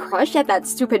see my crush at that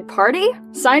stupid party?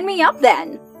 Sign me up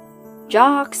then.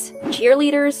 Jocks,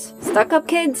 cheerleaders, stuck-up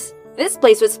kids. This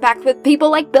place was packed with people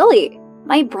like Billy.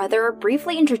 My brother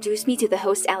briefly introduced me to the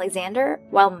host Alexander,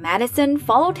 while Madison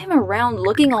followed him around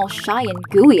looking all shy and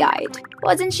gooey-eyed.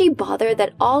 Wasn't she bothered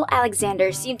that all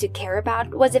Alexander seemed to care about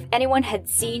was if anyone had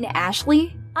seen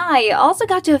Ashley? I also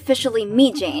got to officially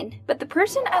meet Jane, but the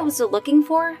person I was looking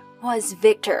for was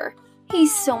Victor.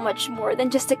 He's so much more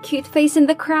than just a cute face in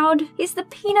the crowd. He's the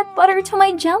peanut butter to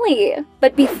my jelly.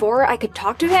 But before I could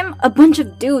talk to him, a bunch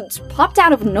of dudes popped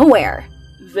out of nowhere.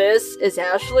 This is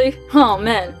Ashley? Oh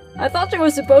man, I thought she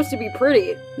was supposed to be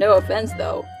pretty. No offense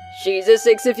though. She's a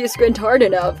 6 if you squint hard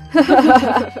enough.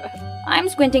 I'm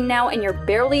squinting now and you're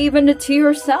barely even to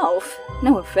yourself.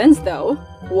 No offense though.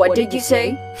 What did you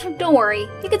say? Don't worry,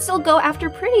 you can still go after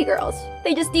pretty girls.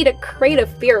 They just need a crate of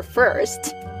fear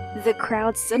first. The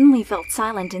crowd suddenly felt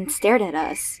silent and stared at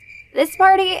us. This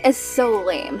party is so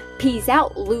lame. Peace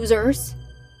out, losers.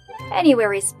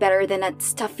 Anywhere is better than that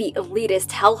stuffy elitist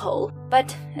hellhole,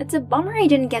 but it's a bummer I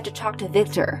didn't get to talk to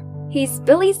Victor. He's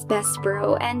Billy's best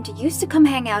bro and used to come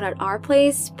hang out at our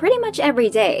place pretty much every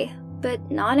day, but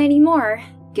not anymore.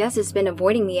 Guess he's been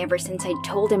avoiding me ever since I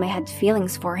told him I had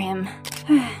feelings for him.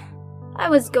 I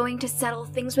was going to settle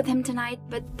things with him tonight,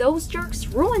 but those jerks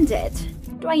ruined it.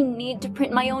 Do I need to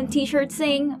print my own t-shirt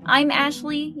saying, "I'm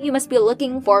Ashley, you must be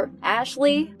looking for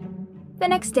Ashley"? The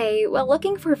next day, while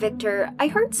looking for Victor, I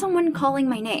heard someone calling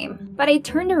my name, but I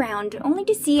turned around only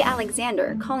to see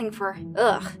Alexander calling for,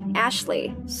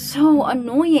 Ashley. So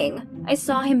annoying. I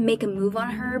saw him make a move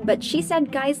on her, but she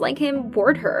said guys like him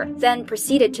bored her, then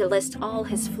proceeded to list all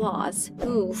his flaws.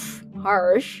 Oof,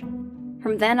 harsh.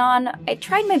 From then on, I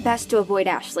tried my best to avoid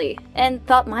Ashley and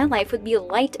thought my life would be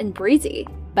light and breezy.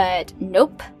 But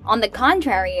nope. On the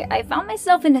contrary, I found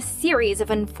myself in a series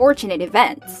of unfortunate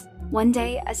events. One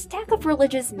day, a stack of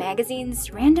religious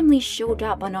magazines randomly showed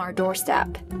up on our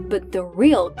doorstep. But the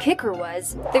real kicker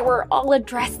was, they were all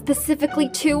addressed specifically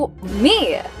to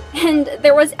me! And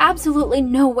there was absolutely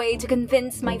no way to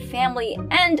convince my family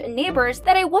and neighbors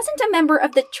that I wasn't a member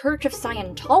of the Church of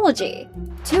Scientology.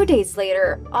 2 days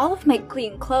later, all of my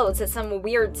clean clothes had some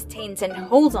weird stains and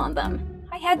holes on them.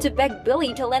 I had to beg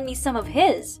Billy to lend me some of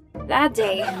his. That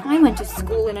day, I went to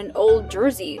school in an old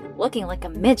jersey, looking like a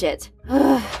midget.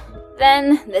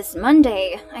 Then, this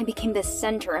Monday, I became the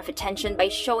center of attention by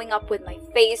showing up with my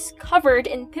face covered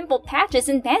in pimple patches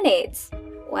and band-aids.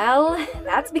 Well,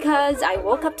 that's because I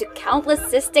woke up to countless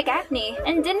cystic acne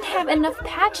and didn't have enough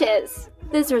patches.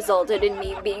 This resulted in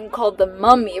me being called the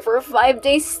mummy for 5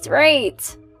 days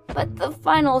straight. But the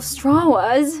final straw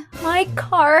was my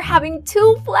car having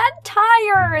 2 flat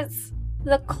tires!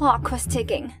 The clock was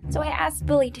ticking, so I asked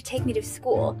Billy to take me to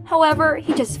school. However,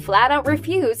 he just flat out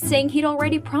refused, saying he'd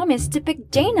already promised to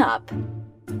pick Jane up.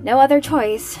 No other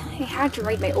choice, I had to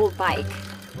ride my old bike.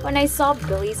 When I saw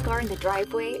Billy's car in the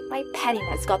driveway, my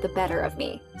pettiness got the better of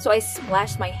me, so I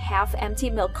splashed my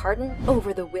half-empty milk carton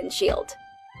over the windshield.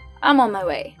 I'm on my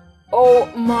way. Oh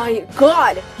my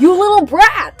god, you little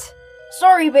brat!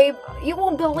 Sorry, babe, you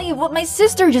won't believe what my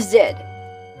sister just did.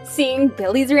 Seeing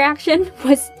Billy's reaction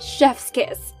was chef's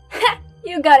kiss. Ha!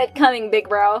 You got it coming, big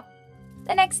bro.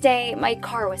 The next day, my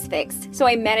car was fixed, so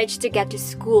I managed to get to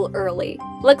school early.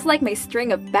 Looks like my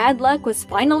string of bad luck was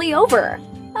finally over.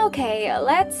 Okay,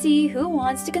 let's see who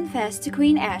wants to confess to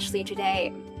Queen Ashley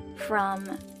today.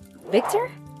 From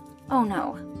Victor? Oh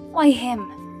no, why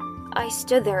him? I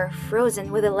stood there,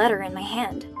 frozen with a letter in my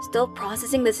hand, still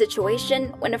processing the situation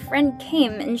when a friend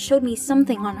came and showed me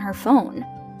something on her phone.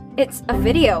 It's a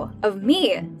video of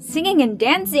me singing and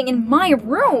dancing in my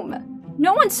room!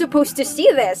 No one's supposed to see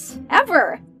this,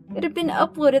 ever! It had been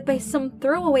uploaded by some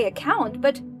throwaway account,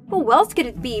 but who else could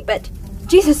it be but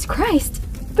Jesus Christ,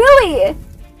 Billy!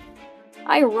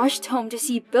 I rushed home to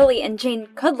see Billy and Jane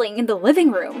cuddling in the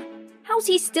living room. How's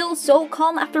he still so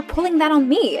calm after pulling that on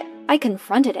me? I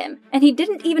confronted him, and he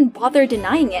didn't even bother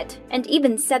denying it, and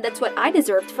even said that's what I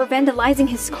deserved for vandalizing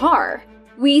his car.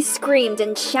 We screamed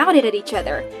and shouted at each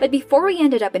other, but before we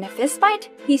ended up in a fistfight,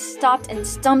 he stopped and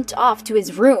stumped off to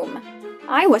his room.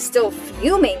 I was still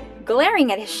fuming,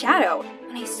 glaring at his shadow,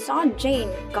 when I saw Jane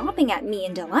gawping at me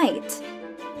in delight.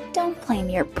 Don't blame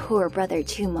your poor brother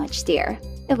too much, dear.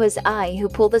 It was I who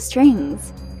pulled the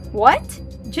strings. What?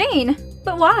 Jane?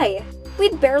 But why?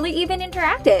 We'd barely even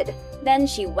interacted. Then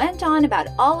she went on about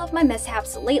all of my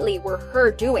mishaps lately were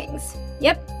her doings.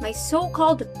 Yep, my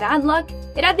so-called bad luck,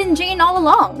 it had been Jane all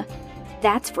along.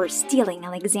 That's for stealing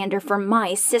Alexander from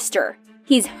my sister.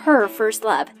 He's her first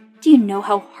love. Do you know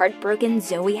how heartbroken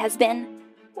Zoe has been?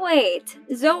 Wait,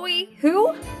 Zoe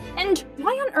who? And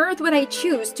why on earth would I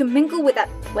choose to mingle with that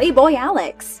playboy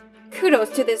Alex? Kudos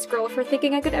to this girl for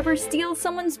thinking I could ever steal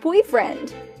someone's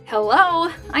boyfriend.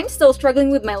 Hello, I'm still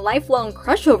struggling with my lifelong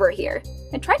crush over here.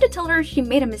 I tried to tell her she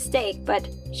made a mistake, but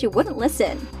she wouldn't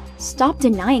listen. Stop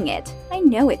denying it. I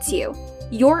know it's you.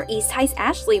 You're East High's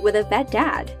Ashley with a vet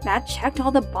dad. That checked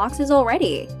all the boxes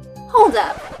already. Hold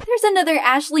up. There's another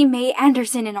Ashley May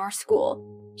Anderson in our school.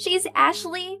 She's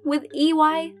Ashley with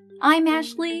EY. I'm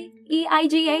Ashley,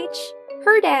 EIGH.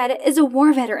 Her dad is a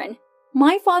war veteran.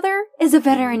 My father is a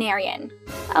veterinarian.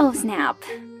 Oh snap.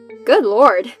 Good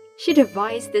lord. She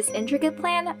devised this intricate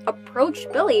plan,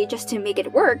 approached Billy just to make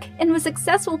it work, and was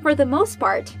successful for the most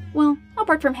part. Well,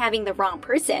 apart from having the wrong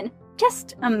person.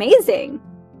 Just amazing!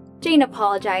 Jane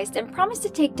apologized and promised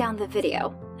to take down the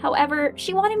video. However,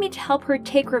 she wanted me to help her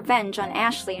take revenge on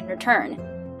Ashley in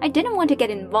return. I didn't want to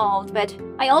get involved, but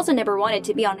I also never wanted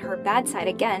to be on her bad side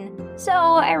again, so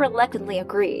I reluctantly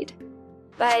agreed.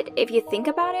 But if you think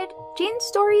about it, Jane's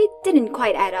story didn't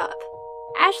quite add up.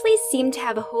 Ashley seemed to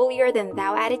have a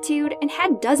holier-than-thou attitude and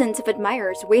had dozens of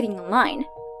admirers waiting in line.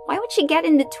 Why would she get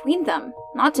in between them?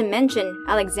 Not to mention,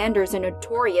 Alexander's a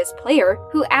notorious player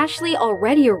who Ashley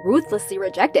already ruthlessly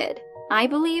rejected. I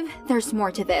believe there's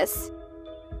more to this.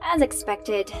 As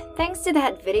expected, thanks to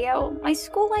that video, my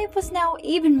school life was now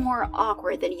even more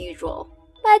awkward than usual.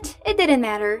 But it didn't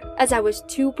matter, as I was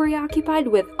too preoccupied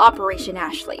with Operation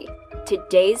Ashley.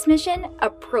 Today's mission,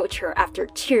 approach her after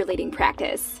cheerleading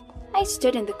practice. I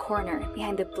stood in the corner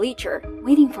behind the bleacher,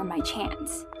 waiting for my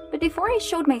chance. But before I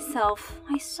showed myself,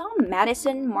 I saw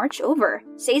Madison march over,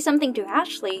 say something to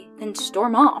Ashley, then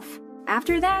storm off.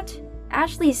 After that,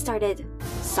 Ashley started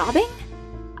sobbing?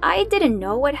 I didn't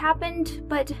know what happened,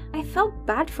 but I felt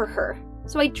bad for her.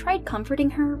 so I tried comforting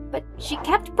her, but she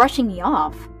kept brushing me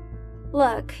off.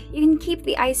 Look, you can keep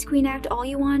the Ice Queen act all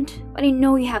you want, but I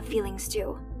know you have feelings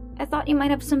too. I thought you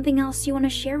might have something else you want to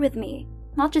share with me,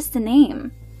 not just a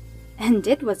name. And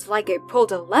it was like I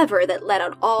pulled a lever that let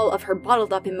out all of her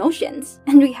bottled up emotions,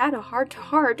 and we had a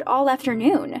heart-to-heart all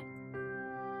afternoon.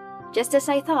 Just as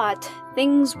I thought,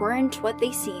 things weren't what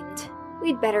they seemed.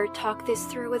 We'd better talk this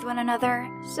through with one another,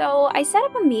 so I set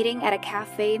up a meeting at a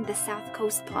cafe in the South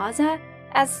Coast Plaza,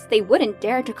 as they wouldn't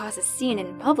dare to cause a scene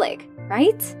in public,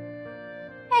 right?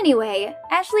 Anyway,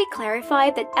 Ashley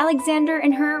clarified that Alexander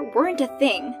and her weren't a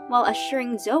thing, while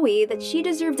assuring Zoe that she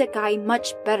deserved a guy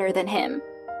much better than him.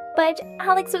 But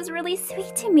Alex was really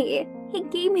sweet to me. He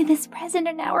gave me this present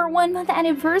on our 1-month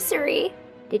anniversary.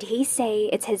 Did he say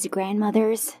it's his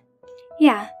grandmother's?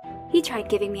 Yeah, he tried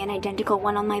giving me an identical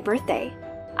one on my birthday.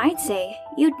 I'd say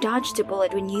you dodged a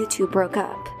bullet when you two broke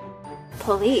up.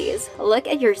 Please, look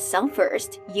at yourself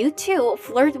first. You two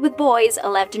flirt with boys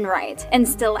left and right, and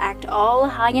still act all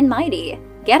high and mighty.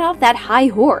 Get off that high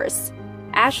horse.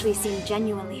 Ashley seemed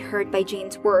genuinely hurt by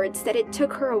Jane's words that it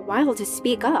took her a while to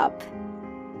speak up.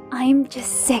 I'm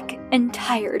just sick and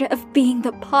tired of being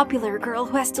the popular girl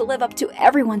who has to live up to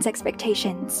everyone's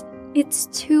expectations. It's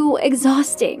too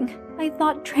exhausting. I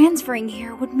thought transferring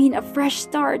here would mean a fresh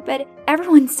start, but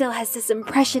everyone still has this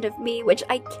impression of me which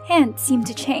I can't seem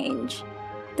to change.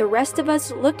 The rest of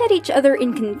us looked at each other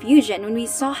in confusion when we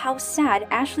saw how sad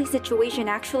Ashley's situation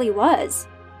actually was.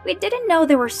 We didn't know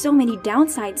there were so many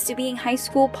downsides to being high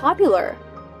school popular.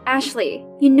 Ashley,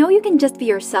 you know you can just be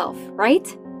yourself, right?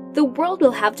 The world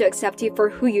will have to accept you for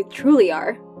who you truly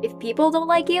are. If people don't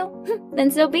like you, then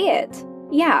so be it.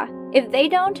 Yeah, if they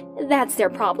don't, that's their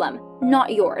problem,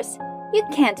 not yours. You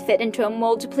can't fit into a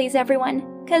mold to please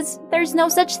everyone, 'cause there's no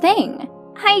such thing.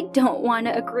 I don't want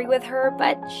to agree with her,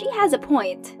 but she has a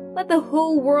point. Let the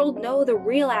whole world know the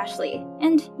real Ashley.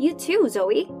 And you too,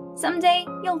 Zoe. Someday,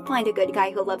 you'll find a good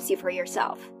guy who loves you for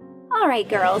yourself. Alright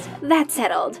girls, that's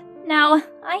settled. Now,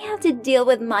 I have to deal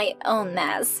with my own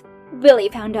mess. Billy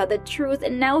found out the truth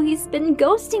and now he's been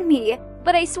ghosting me.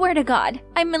 But I swear to God,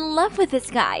 I'm in love with this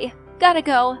guy. Gotta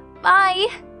go. Bye!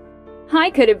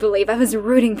 I couldn't believe I was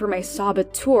rooting for my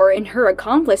saboteur and her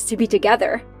accomplice to be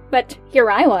together. But here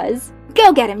I was.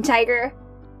 Go get him, Tiger!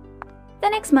 The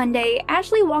next Monday,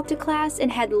 Ashley walked to class and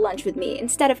had lunch with me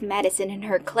instead of Madison and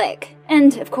her clique.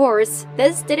 And of course,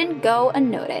 this didn't go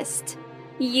unnoticed.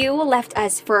 You left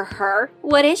us for her?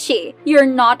 What is she? You're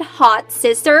not hot,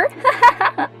 sister?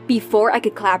 Before I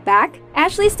could clap back,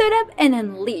 Ashley stood up and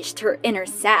unleashed her inner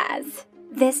sass.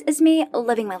 This is me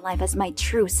living my life as my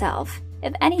true self.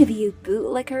 If any of you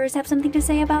bootlickers have something to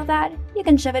say about that, you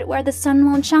can shove it where the sun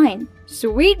won't shine.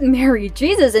 Sweet Mary,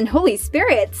 Jesus, and Holy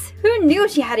Spirits! Who knew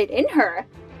she had it in her?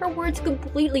 Her words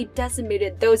completely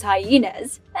decimated those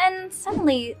hyenas. And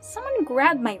suddenly, someone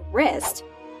grabbed my wrist.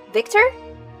 Victor?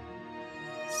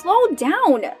 Slow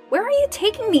down! Where are you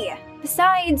taking me?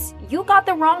 Besides, you got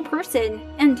the wrong person,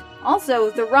 and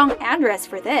also the wrong address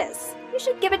for this. You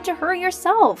should give it to her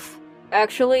yourself.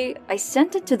 Actually, I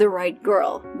sent it to the right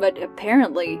girl, but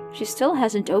apparently, she still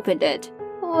hasn't opened it.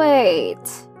 Wait,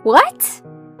 what?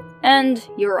 And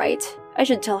you're right, I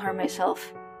should tell her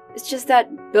myself. It's just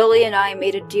that Billy and I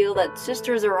made a deal that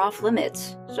sisters are off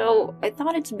limits, so I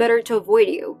thought it's better to avoid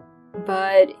you.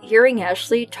 But hearing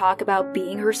Ashley talk about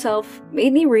being herself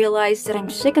made me realize that I'm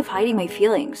sick of hiding my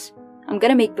feelings. I'm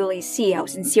gonna make Billy see how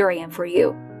sincere I am for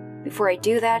you. Before I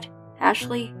do that,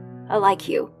 Ashley, I like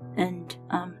you, and,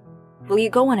 will you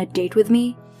go on a date with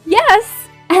me? Yes!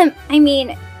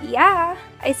 Yeah,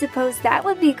 I suppose that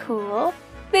would be cool.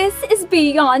 This is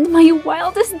beyond my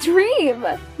wildest dream!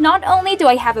 Not only do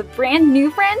I have a brand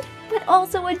new friend, but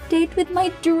also a date with my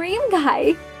dream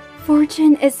guy.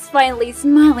 Fortune is finally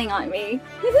smiling on me.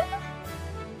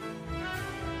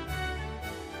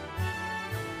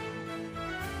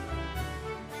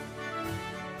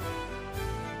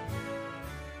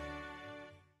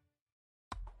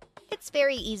 It's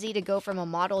very easy to go from a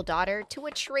model daughter to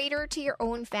a traitor to your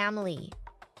own family,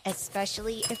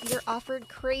 especially if you're offered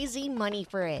crazy money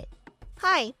for it.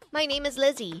 Hi, my name is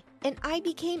Lizzie, and I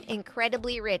became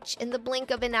incredibly rich in the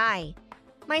blink of an eye.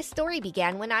 My story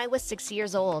began when I was 6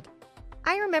 years old.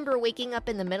 I remember waking up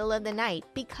in the middle of the night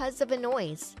because of a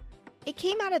noise. It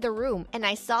came out of the room, and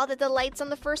I saw that the lights on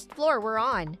the first floor were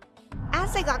on.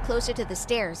 As I got closer to the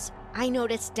stairs, I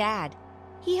noticed Dad.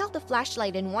 He held the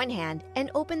flashlight in one hand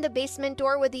and opened the basement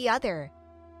door with the other.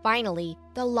 Finally,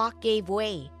 the lock gave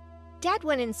way. Dad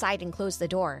went inside and closed the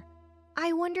door.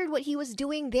 I wondered what he was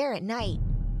doing there at night.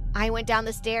 I went down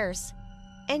the stairs,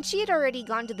 and she had already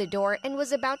gone to the door and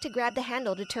was about to grab the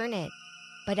handle to turn it.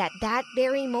 But at that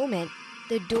very moment,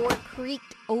 The door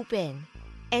creaked open,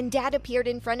 and Dad appeared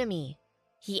in front of me.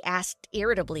 He asked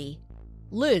irritably,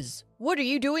 "Liz, what are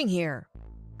you doing here?"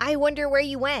 "I wonder where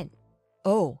you went."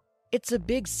 "Oh, it's a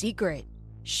big secret."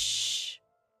 "Shh."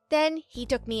 Then he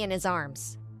took me in his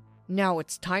arms. "Now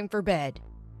it's time for bed."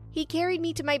 He carried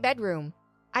me to my bedroom.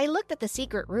 I looked at the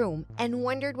secret room and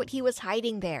wondered what he was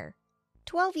hiding there.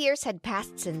 12 years had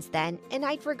passed since then, and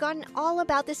I'd forgotten all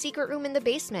about the secret room in the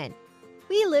basement.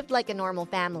 We lived like a normal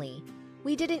family.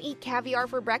 We didn't eat caviar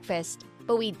for breakfast,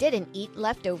 but we didn't eat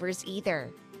leftovers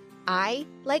either. I,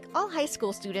 like all high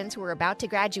school students who were about to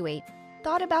graduate,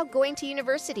 thought about going to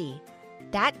university.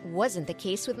 That wasn't the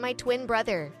case with my twin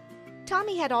brother.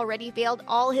 Tommy had already failed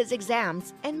all his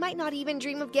exams and might not even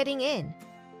dream of getting in.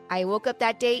 I woke up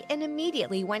that day and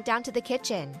immediately went down to the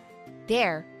kitchen.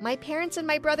 There, my parents and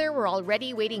my brother were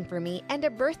already waiting for me and a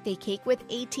birthday cake with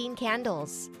 18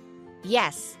 candles.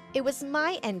 Yes, it was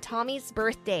my and Tommy's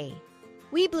birthday.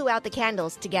 We blew out the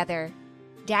candles together.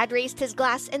 Dad raised his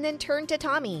glass and then turned to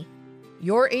Tommy.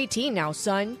 "You're 18 now,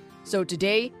 son. So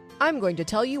today, I'm going to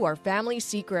tell you our family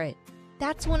secret."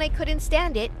 That's when I couldn't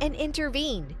stand it and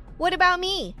intervened. "What about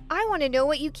me? I want to know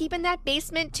what you keep in that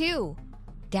basement too."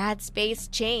 Dad's face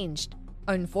changed.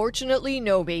 "Unfortunately,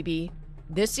 no, baby.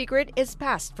 This secret is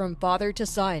passed from father to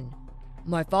son.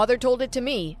 My father told it to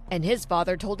me, and his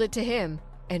father told it to him,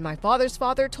 and my father's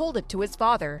father told it to his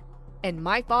father, and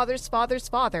my father's father's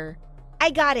father."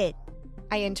 "I got it,"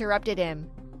 I interrupted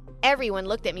him. Everyone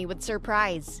looked at me with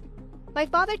surprise. My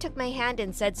father took my hand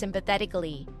and said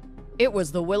sympathetically, "It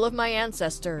was the will of my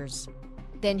ancestors."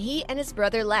 Then he and his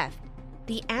brother left.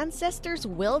 The ancestors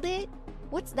willed it?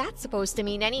 What's that supposed to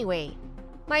mean anyway?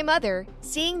 My mother,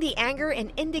 seeing the anger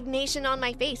and indignation on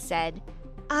my face, said,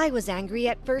 "I was angry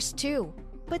at first too,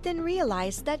 but then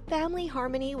realized that family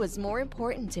harmony was more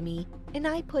important to me, and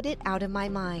I put it out of my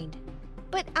mind."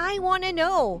 But I want to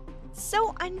know.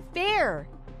 So unfair.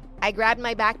 I grabbed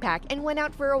my backpack and went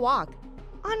out for a walk.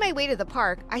 On my way to the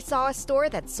park, I saw a store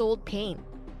that sold paint.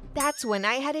 That's when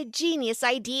I had a genius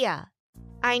idea.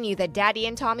 I knew that Daddy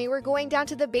and Tommy were going down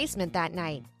to the basement that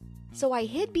night. So I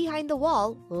hid behind the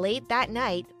wall late that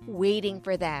night, waiting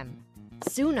for them.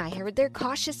 Soon I heard their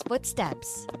cautious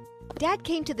footsteps. Dad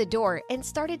came to the door and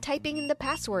started typing in the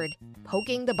password,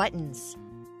 poking the buttons.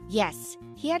 Yes,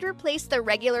 he had replaced the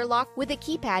regular lock with a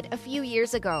keypad a few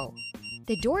years ago.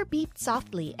 The door beeped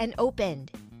softly and opened.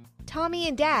 Tommy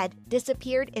and Dad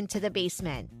disappeared into the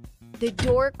basement. The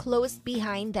door closed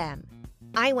behind them.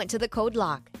 I went to the code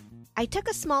lock. I took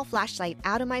a small flashlight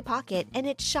out of my pocket and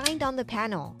it shined on the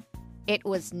panel. It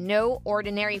was no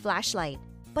ordinary flashlight,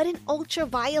 but an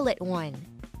ultraviolet one.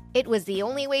 It was the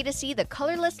only way to see the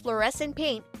colorless fluorescent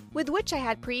paint with which I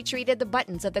had pre-treated the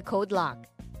buttons of the code lock.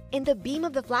 In the beam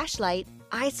of the flashlight,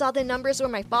 I saw the numbers where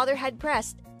my father had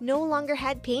pressed no longer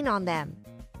had paint on them.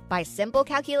 By simple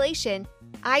calculation,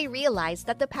 I realized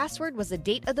that the password was the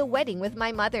date of the wedding with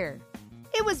my mother.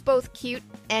 It was both cute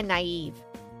and naive.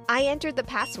 I entered the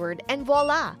password and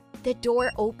voila, the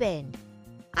door opened.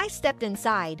 I stepped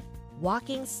inside,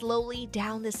 walking slowly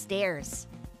down the stairs.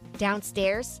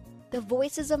 Downstairs, the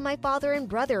voices of my father and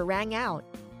brother rang out.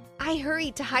 I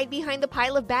hurried to hide behind the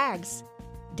pile of bags.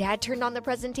 Dad turned on the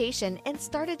presentation and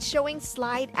started showing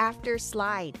slide after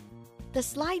slide. The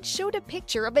slide showed a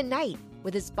picture of a knight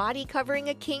with his body covering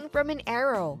a king from an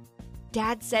arrow.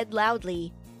 Dad said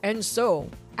loudly, "And so,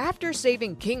 after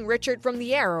saving King Richard from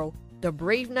the arrow, the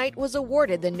brave knight was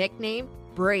awarded the nickname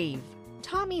Brave."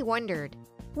 Tommy wondered,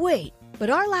 "Wait, but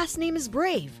our last name is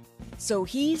Brave. So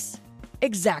he's..."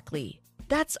 "Exactly.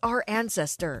 That's our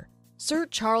ancestor, Sir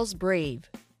Charles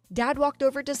Brave." Dad walked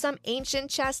over to some ancient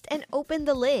chest and opened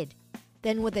the lid.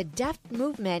 Then with a deft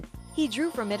movement, he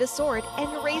drew from it a sword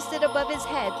and raised it above his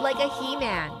head like a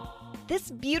He-Man.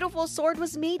 This beautiful sword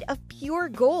was made of pure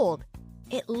gold.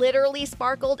 It literally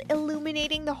sparkled,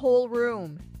 illuminating the whole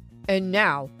room. "And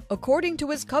now, according to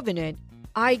his covenant,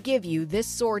 I give you this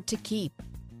sword to keep.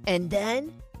 And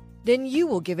then? Then you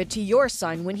will give it to your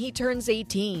son when he turns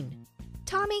 18.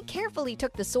 Tommy carefully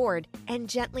took the sword and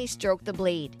gently stroked the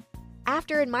blade.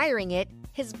 After admiring it,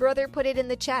 his brother put it in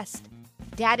the chest.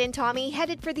 Dad and Tommy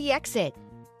headed for the exit.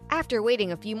 After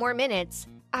waiting a few more minutes,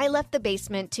 I left the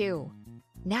basement too.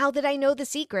 Now that I know the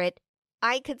secret,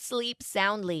 I could sleep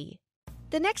soundly.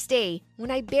 The next day,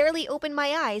 when I barely opened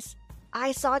my eyes,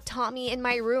 I saw Tommy in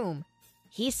my room.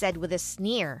 He said with a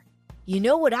sneer, "You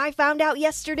know what I found out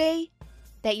yesterday?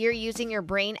 That you're using your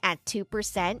brain at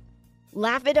 2%?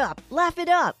 Laugh it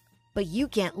up, but you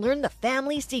can't learn the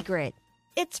family secret.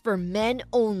 It's for men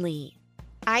only."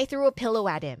 I threw a pillow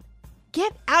at him.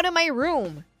 "Get out of my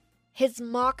room!" His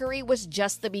mockery was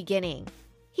just the beginning.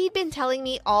 He'd been telling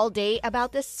me all day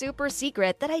about this super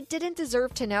secret that I didn't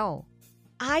deserve to know.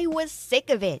 I was sick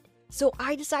of it, so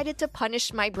I decided to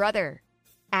punish my brother.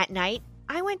 At night,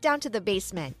 I went down to the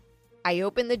basement. I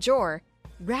opened the drawer,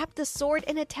 wrapped the sword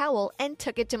in a towel, and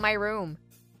took it to my room.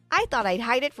 I thought I'd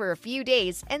hide it for a few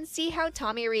days and see how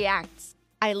Tommy reacts.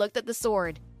 I looked at the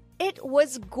sword. It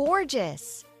was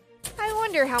gorgeous. I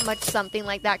wonder how much something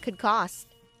like that could cost.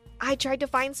 I tried to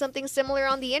find something similar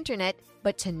on the internet,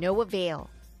 but to no avail.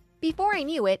 Before I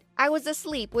knew it, I was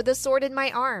asleep with the sword in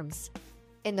my arms.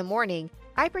 In the morning,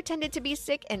 I pretended to be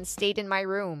sick and stayed in my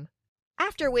room.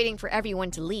 After waiting for everyone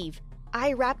to leave,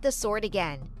 I wrapped the sword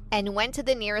again and went to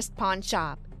the nearest pawn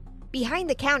shop. Behind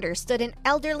the counter stood an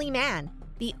elderly man,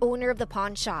 the owner of the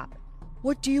pawn shop.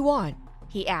 "What do you want?"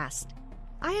 he asked.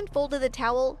 I unfolded the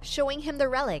towel, showing him the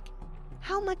relic.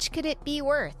 How much could it be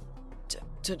worth?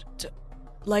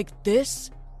 Like this?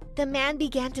 The man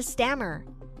began to stammer.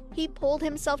 He pulled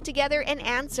himself together and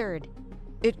answered.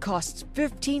 "It costs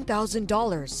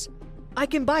 $15,000. I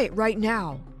can buy it right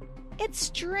now." It's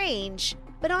strange,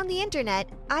 but on the internet,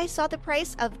 I saw the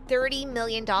price of $30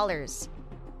 million.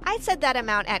 I said that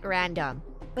amount at random,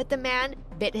 but the man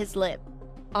bit his lip.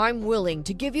 "I'm willing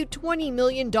to give you $20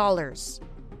 million.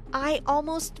 I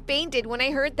almost fainted when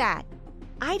I heard that.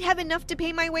 I'd have enough to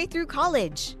pay my way through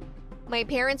college. My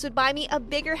parents would buy me a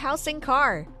bigger house and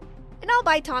car. And I'll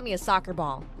buy Tommy a soccer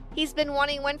ball. He's been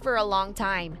wanting one for a long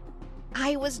time.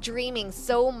 I was dreaming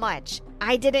so much,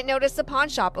 I didn't notice the pawn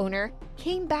shop owner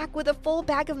came back with a full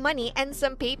bag of money and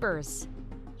some papers.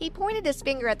 He pointed his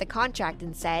finger at the contract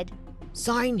and said,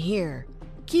 "Sign here.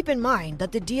 Keep in mind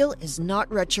that the deal is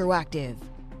not retroactive."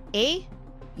 "Eh?"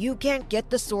 "You can't get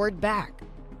the sword back."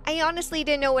 I honestly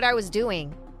didn't know what I was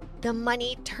doing. The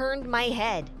money turned my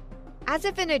head. As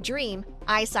if in a dream,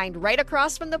 I signed right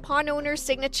across from the pawn owner's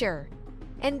signature.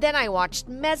 And then I watched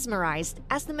mesmerized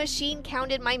as the machine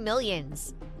counted my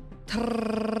millions.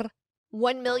 Trrrr,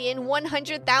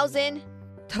 1,100,000.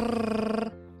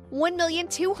 Trrrr,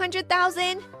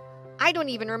 1,200,000. I don't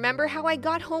even remember how I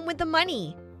got home with the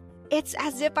money. It's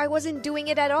as if I wasn't doing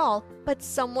it at all, but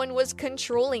someone was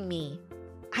controlling me.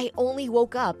 I only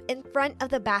woke up in front of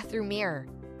the bathroom mirror.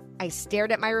 I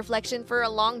stared at my reflection for a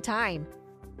long time.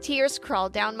 Tears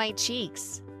crawled down my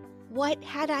cheeks. What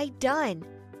had I done?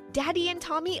 Daddy and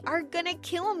Tommy are gonna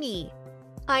kill me.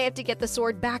 I have to get the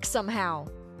sword back somehow.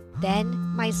 Then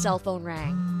my cell phone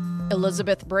rang.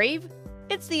 "Elizabeth Brave?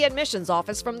 It's the admissions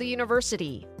office from the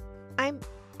university." I'm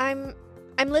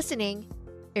listening.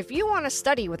 "If you want to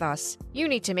study with us, you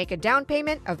need to make a down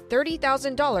payment of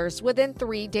 $30,000 within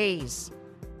 3 days.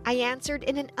 I answered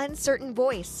in an uncertain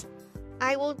voice.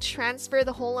 I will transfer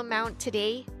the whole amount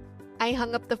today. I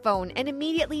hung up the phone and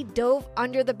immediately dove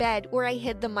under the bed where I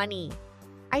hid the money.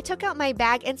 I took out my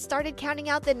bag and started counting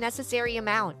out the necessary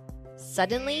amount.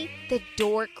 Suddenly, the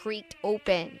door creaked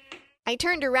open. I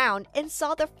turned around and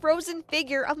saw the frozen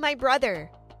figure of my brother.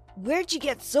 "Where'd you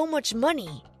get so much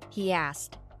money?" he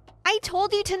asked. "I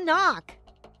told you to knock."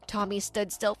 Tommy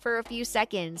stood still for a few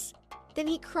seconds. Then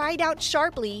he cried out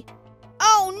sharply,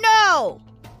 "Oh no!"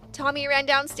 Tommy ran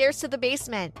downstairs to the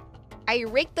basement. I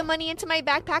raked the money into my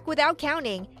backpack without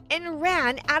counting and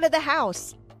ran out of the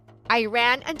house. I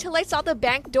ran until I saw the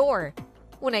bank door.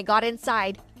 When I got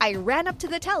inside, I ran up to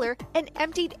the teller and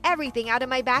emptied everything out of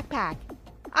my backpack.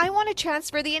 I want to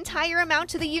transfer the entire amount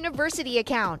to the university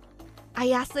account.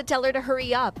 I asked the teller to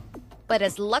hurry up, but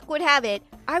as luck would have it,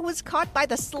 I was caught by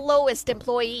the slowest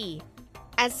employee.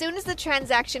 As soon as the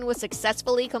transaction was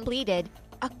successfully completed,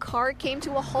 a car came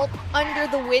to a halt under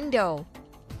the window.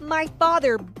 My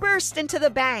father burst into the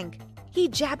bank. He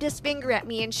jabbed his finger at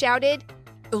me and shouted,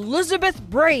 "Elizabeth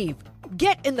Brave,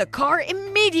 get in the car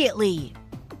immediately!"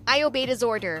 I obeyed his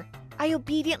order. I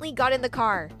obediently got in the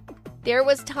car. There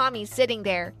was Tommy sitting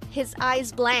there, his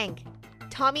eyes blank.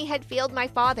 Tommy had failed my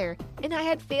father, and I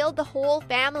had failed the whole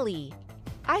family.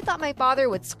 I thought my father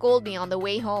would scold me on the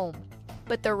way home,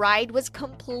 but the ride was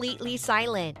completely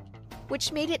silent,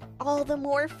 which made it all the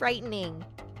more frightening.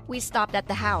 We stopped at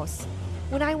the house.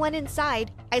 When I went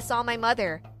inside, I saw my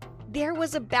mother. There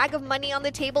was a bag of money on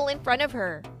the table in front of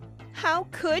her. "How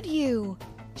could you?"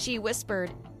 she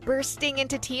whispered, bursting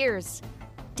into tears.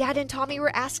 Dad and Tommy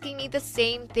were asking me the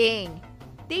same thing.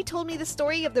 They told me the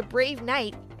story of the brave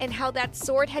knight and how that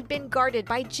sword had been guarded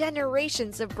by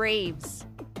generations of braves.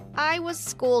 I was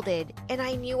scolded, and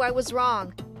I knew I was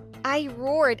wrong. I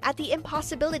roared at the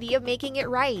impossibility of making it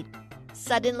right.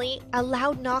 Suddenly, a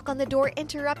loud knock on the door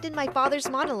interrupted my father's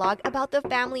monologue about the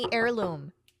family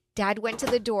heirloom. Dad went to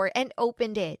the door and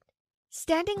opened it.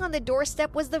 Standing on the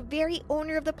doorstep was the very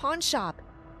owner of the pawn shop.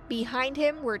 Behind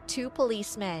him were two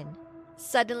policemen.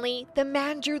 Suddenly, the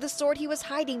man drew the sword he was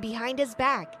hiding behind his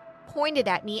back, pointed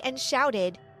at me, and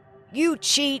shouted, "You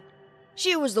cheat!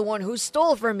 She was the one who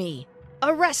stole from me!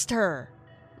 Arrest her!"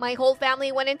 My whole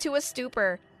family went into a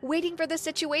stupor, waiting for the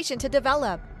situation to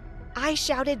develop. I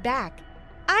shouted back,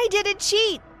 "I didn't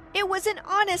cheat! It was an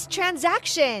honest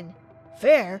transaction!"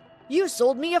 "Fair, you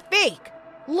sold me a fake!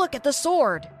 Look at the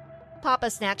sword!" Papa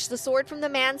snatched the sword from the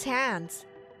man's hands.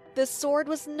 The sword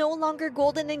was no longer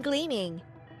golden and gleaming.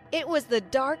 It was the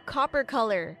dark copper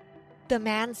color. The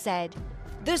man said,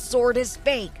 "This sword is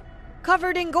fake,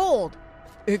 covered in gold."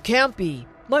 "It can't be.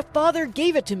 My father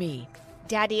gave it to me,"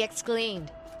 Daddy exclaimed.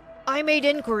 "I made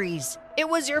inquiries. It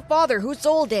was your father who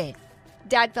sold it."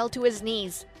 Dad fell to his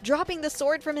knees, dropping the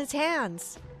sword from his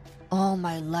hands. "All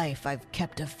my life I've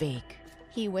kept a fake,"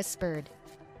 he whispered.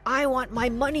 "I want my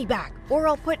money back, or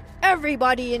I'll put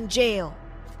everybody in jail."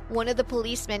 One of the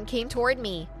policemen came toward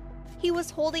me. He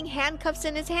was holding handcuffs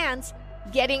in his hands,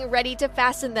 getting ready to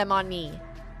fasten them on me.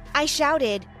 I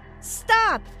shouted,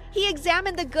 "Stop!" He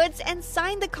examined the goods and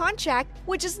signed the contract,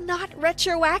 which is not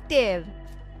retroactive.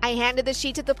 I handed the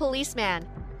sheet to the policeman.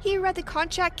 He read the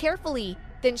contract carefully,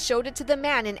 then showed it to the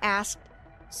man and asked,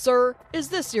 "Sir, is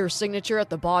this your signature at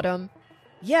the bottom?"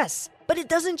 "Yes, but it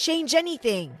doesn't change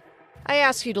anything." "I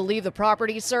ask you to leave the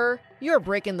property, sir. You're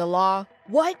breaking the law."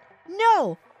 "What?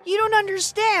 No! You don't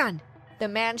understand!" the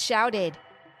man shouted.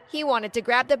 He wanted to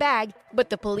grab the bag,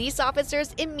 but the police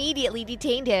officers immediately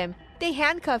detained him. They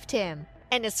handcuffed him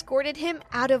and escorted him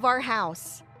out of our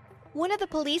house. One of the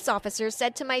police officers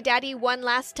said to my daddy one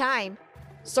last time,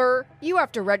 "Sir, you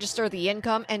have to register the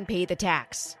income and pay the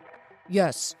tax."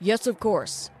 Yes, of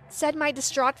course," said my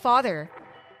distraught father.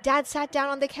 Dad sat down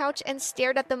on the couch and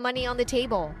stared at the money on the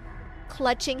table.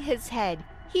 Clutching his head,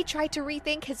 he tried to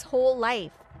rethink his whole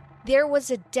life. There was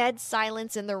a dead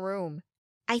silence in the room.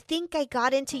 "I think I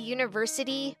got into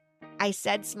university," I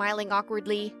said, smiling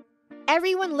awkwardly.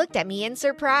 Everyone looked at me in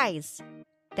surprise.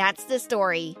 That's the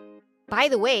story. By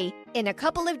the way, in a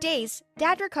couple of days,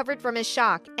 Dad recovered from his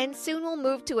shock and soon will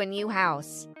move to a new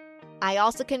house. I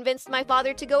also convinced my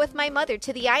father to go with my mother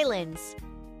to the islands.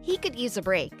 He could use a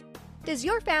break. Does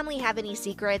your family have any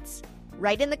secrets?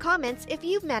 Write in the comments if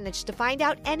you've managed to find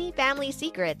out any family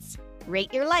secrets.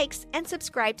 Rate your likes and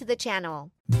subscribe to the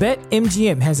channel.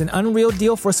 BetMGM has an unreal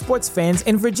deal for sports fans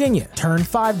in Virginia. Turn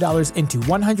 $5 into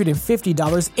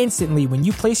 $150 instantly when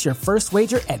you place your first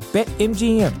wager at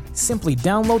BetMGM. Simply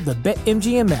download the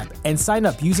BetMGM app and sign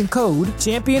up using code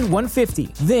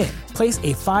Champion150. Then, place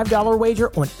a $5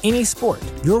 wager on any sport.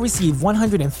 You'll receive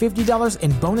 $150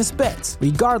 in bonus bets,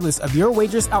 regardless of your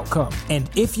wager's outcome. And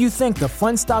if you think the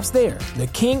fun stops there, the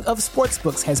King of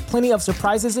Sportsbooks has plenty of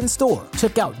surprises in store.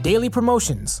 Check out daily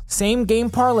promotions, same-game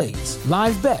parlays,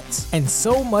 live bets, and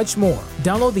so much more.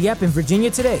 Download the app in Virginia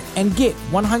today and get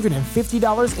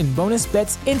 $150 in bonus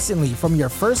bets instantly from your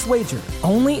first wager.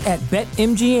 Only at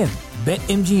BetMGM.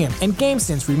 BetMGM and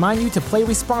GameSense remind you to play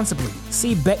responsibly.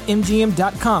 See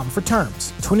BetMGM.com for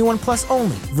terms. 21 plus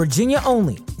only. Virginia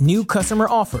only. New customer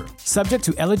offer. Subject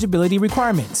to eligibility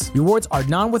requirements. Rewards are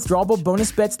non-withdrawable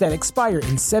bonus bets that expire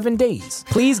in 7 days.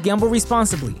 Please gamble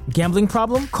responsibly. Gambling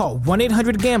problem? Call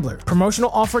 1-800-GAMBLER.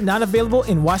 Promotional offer not available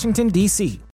in Washington, D.C.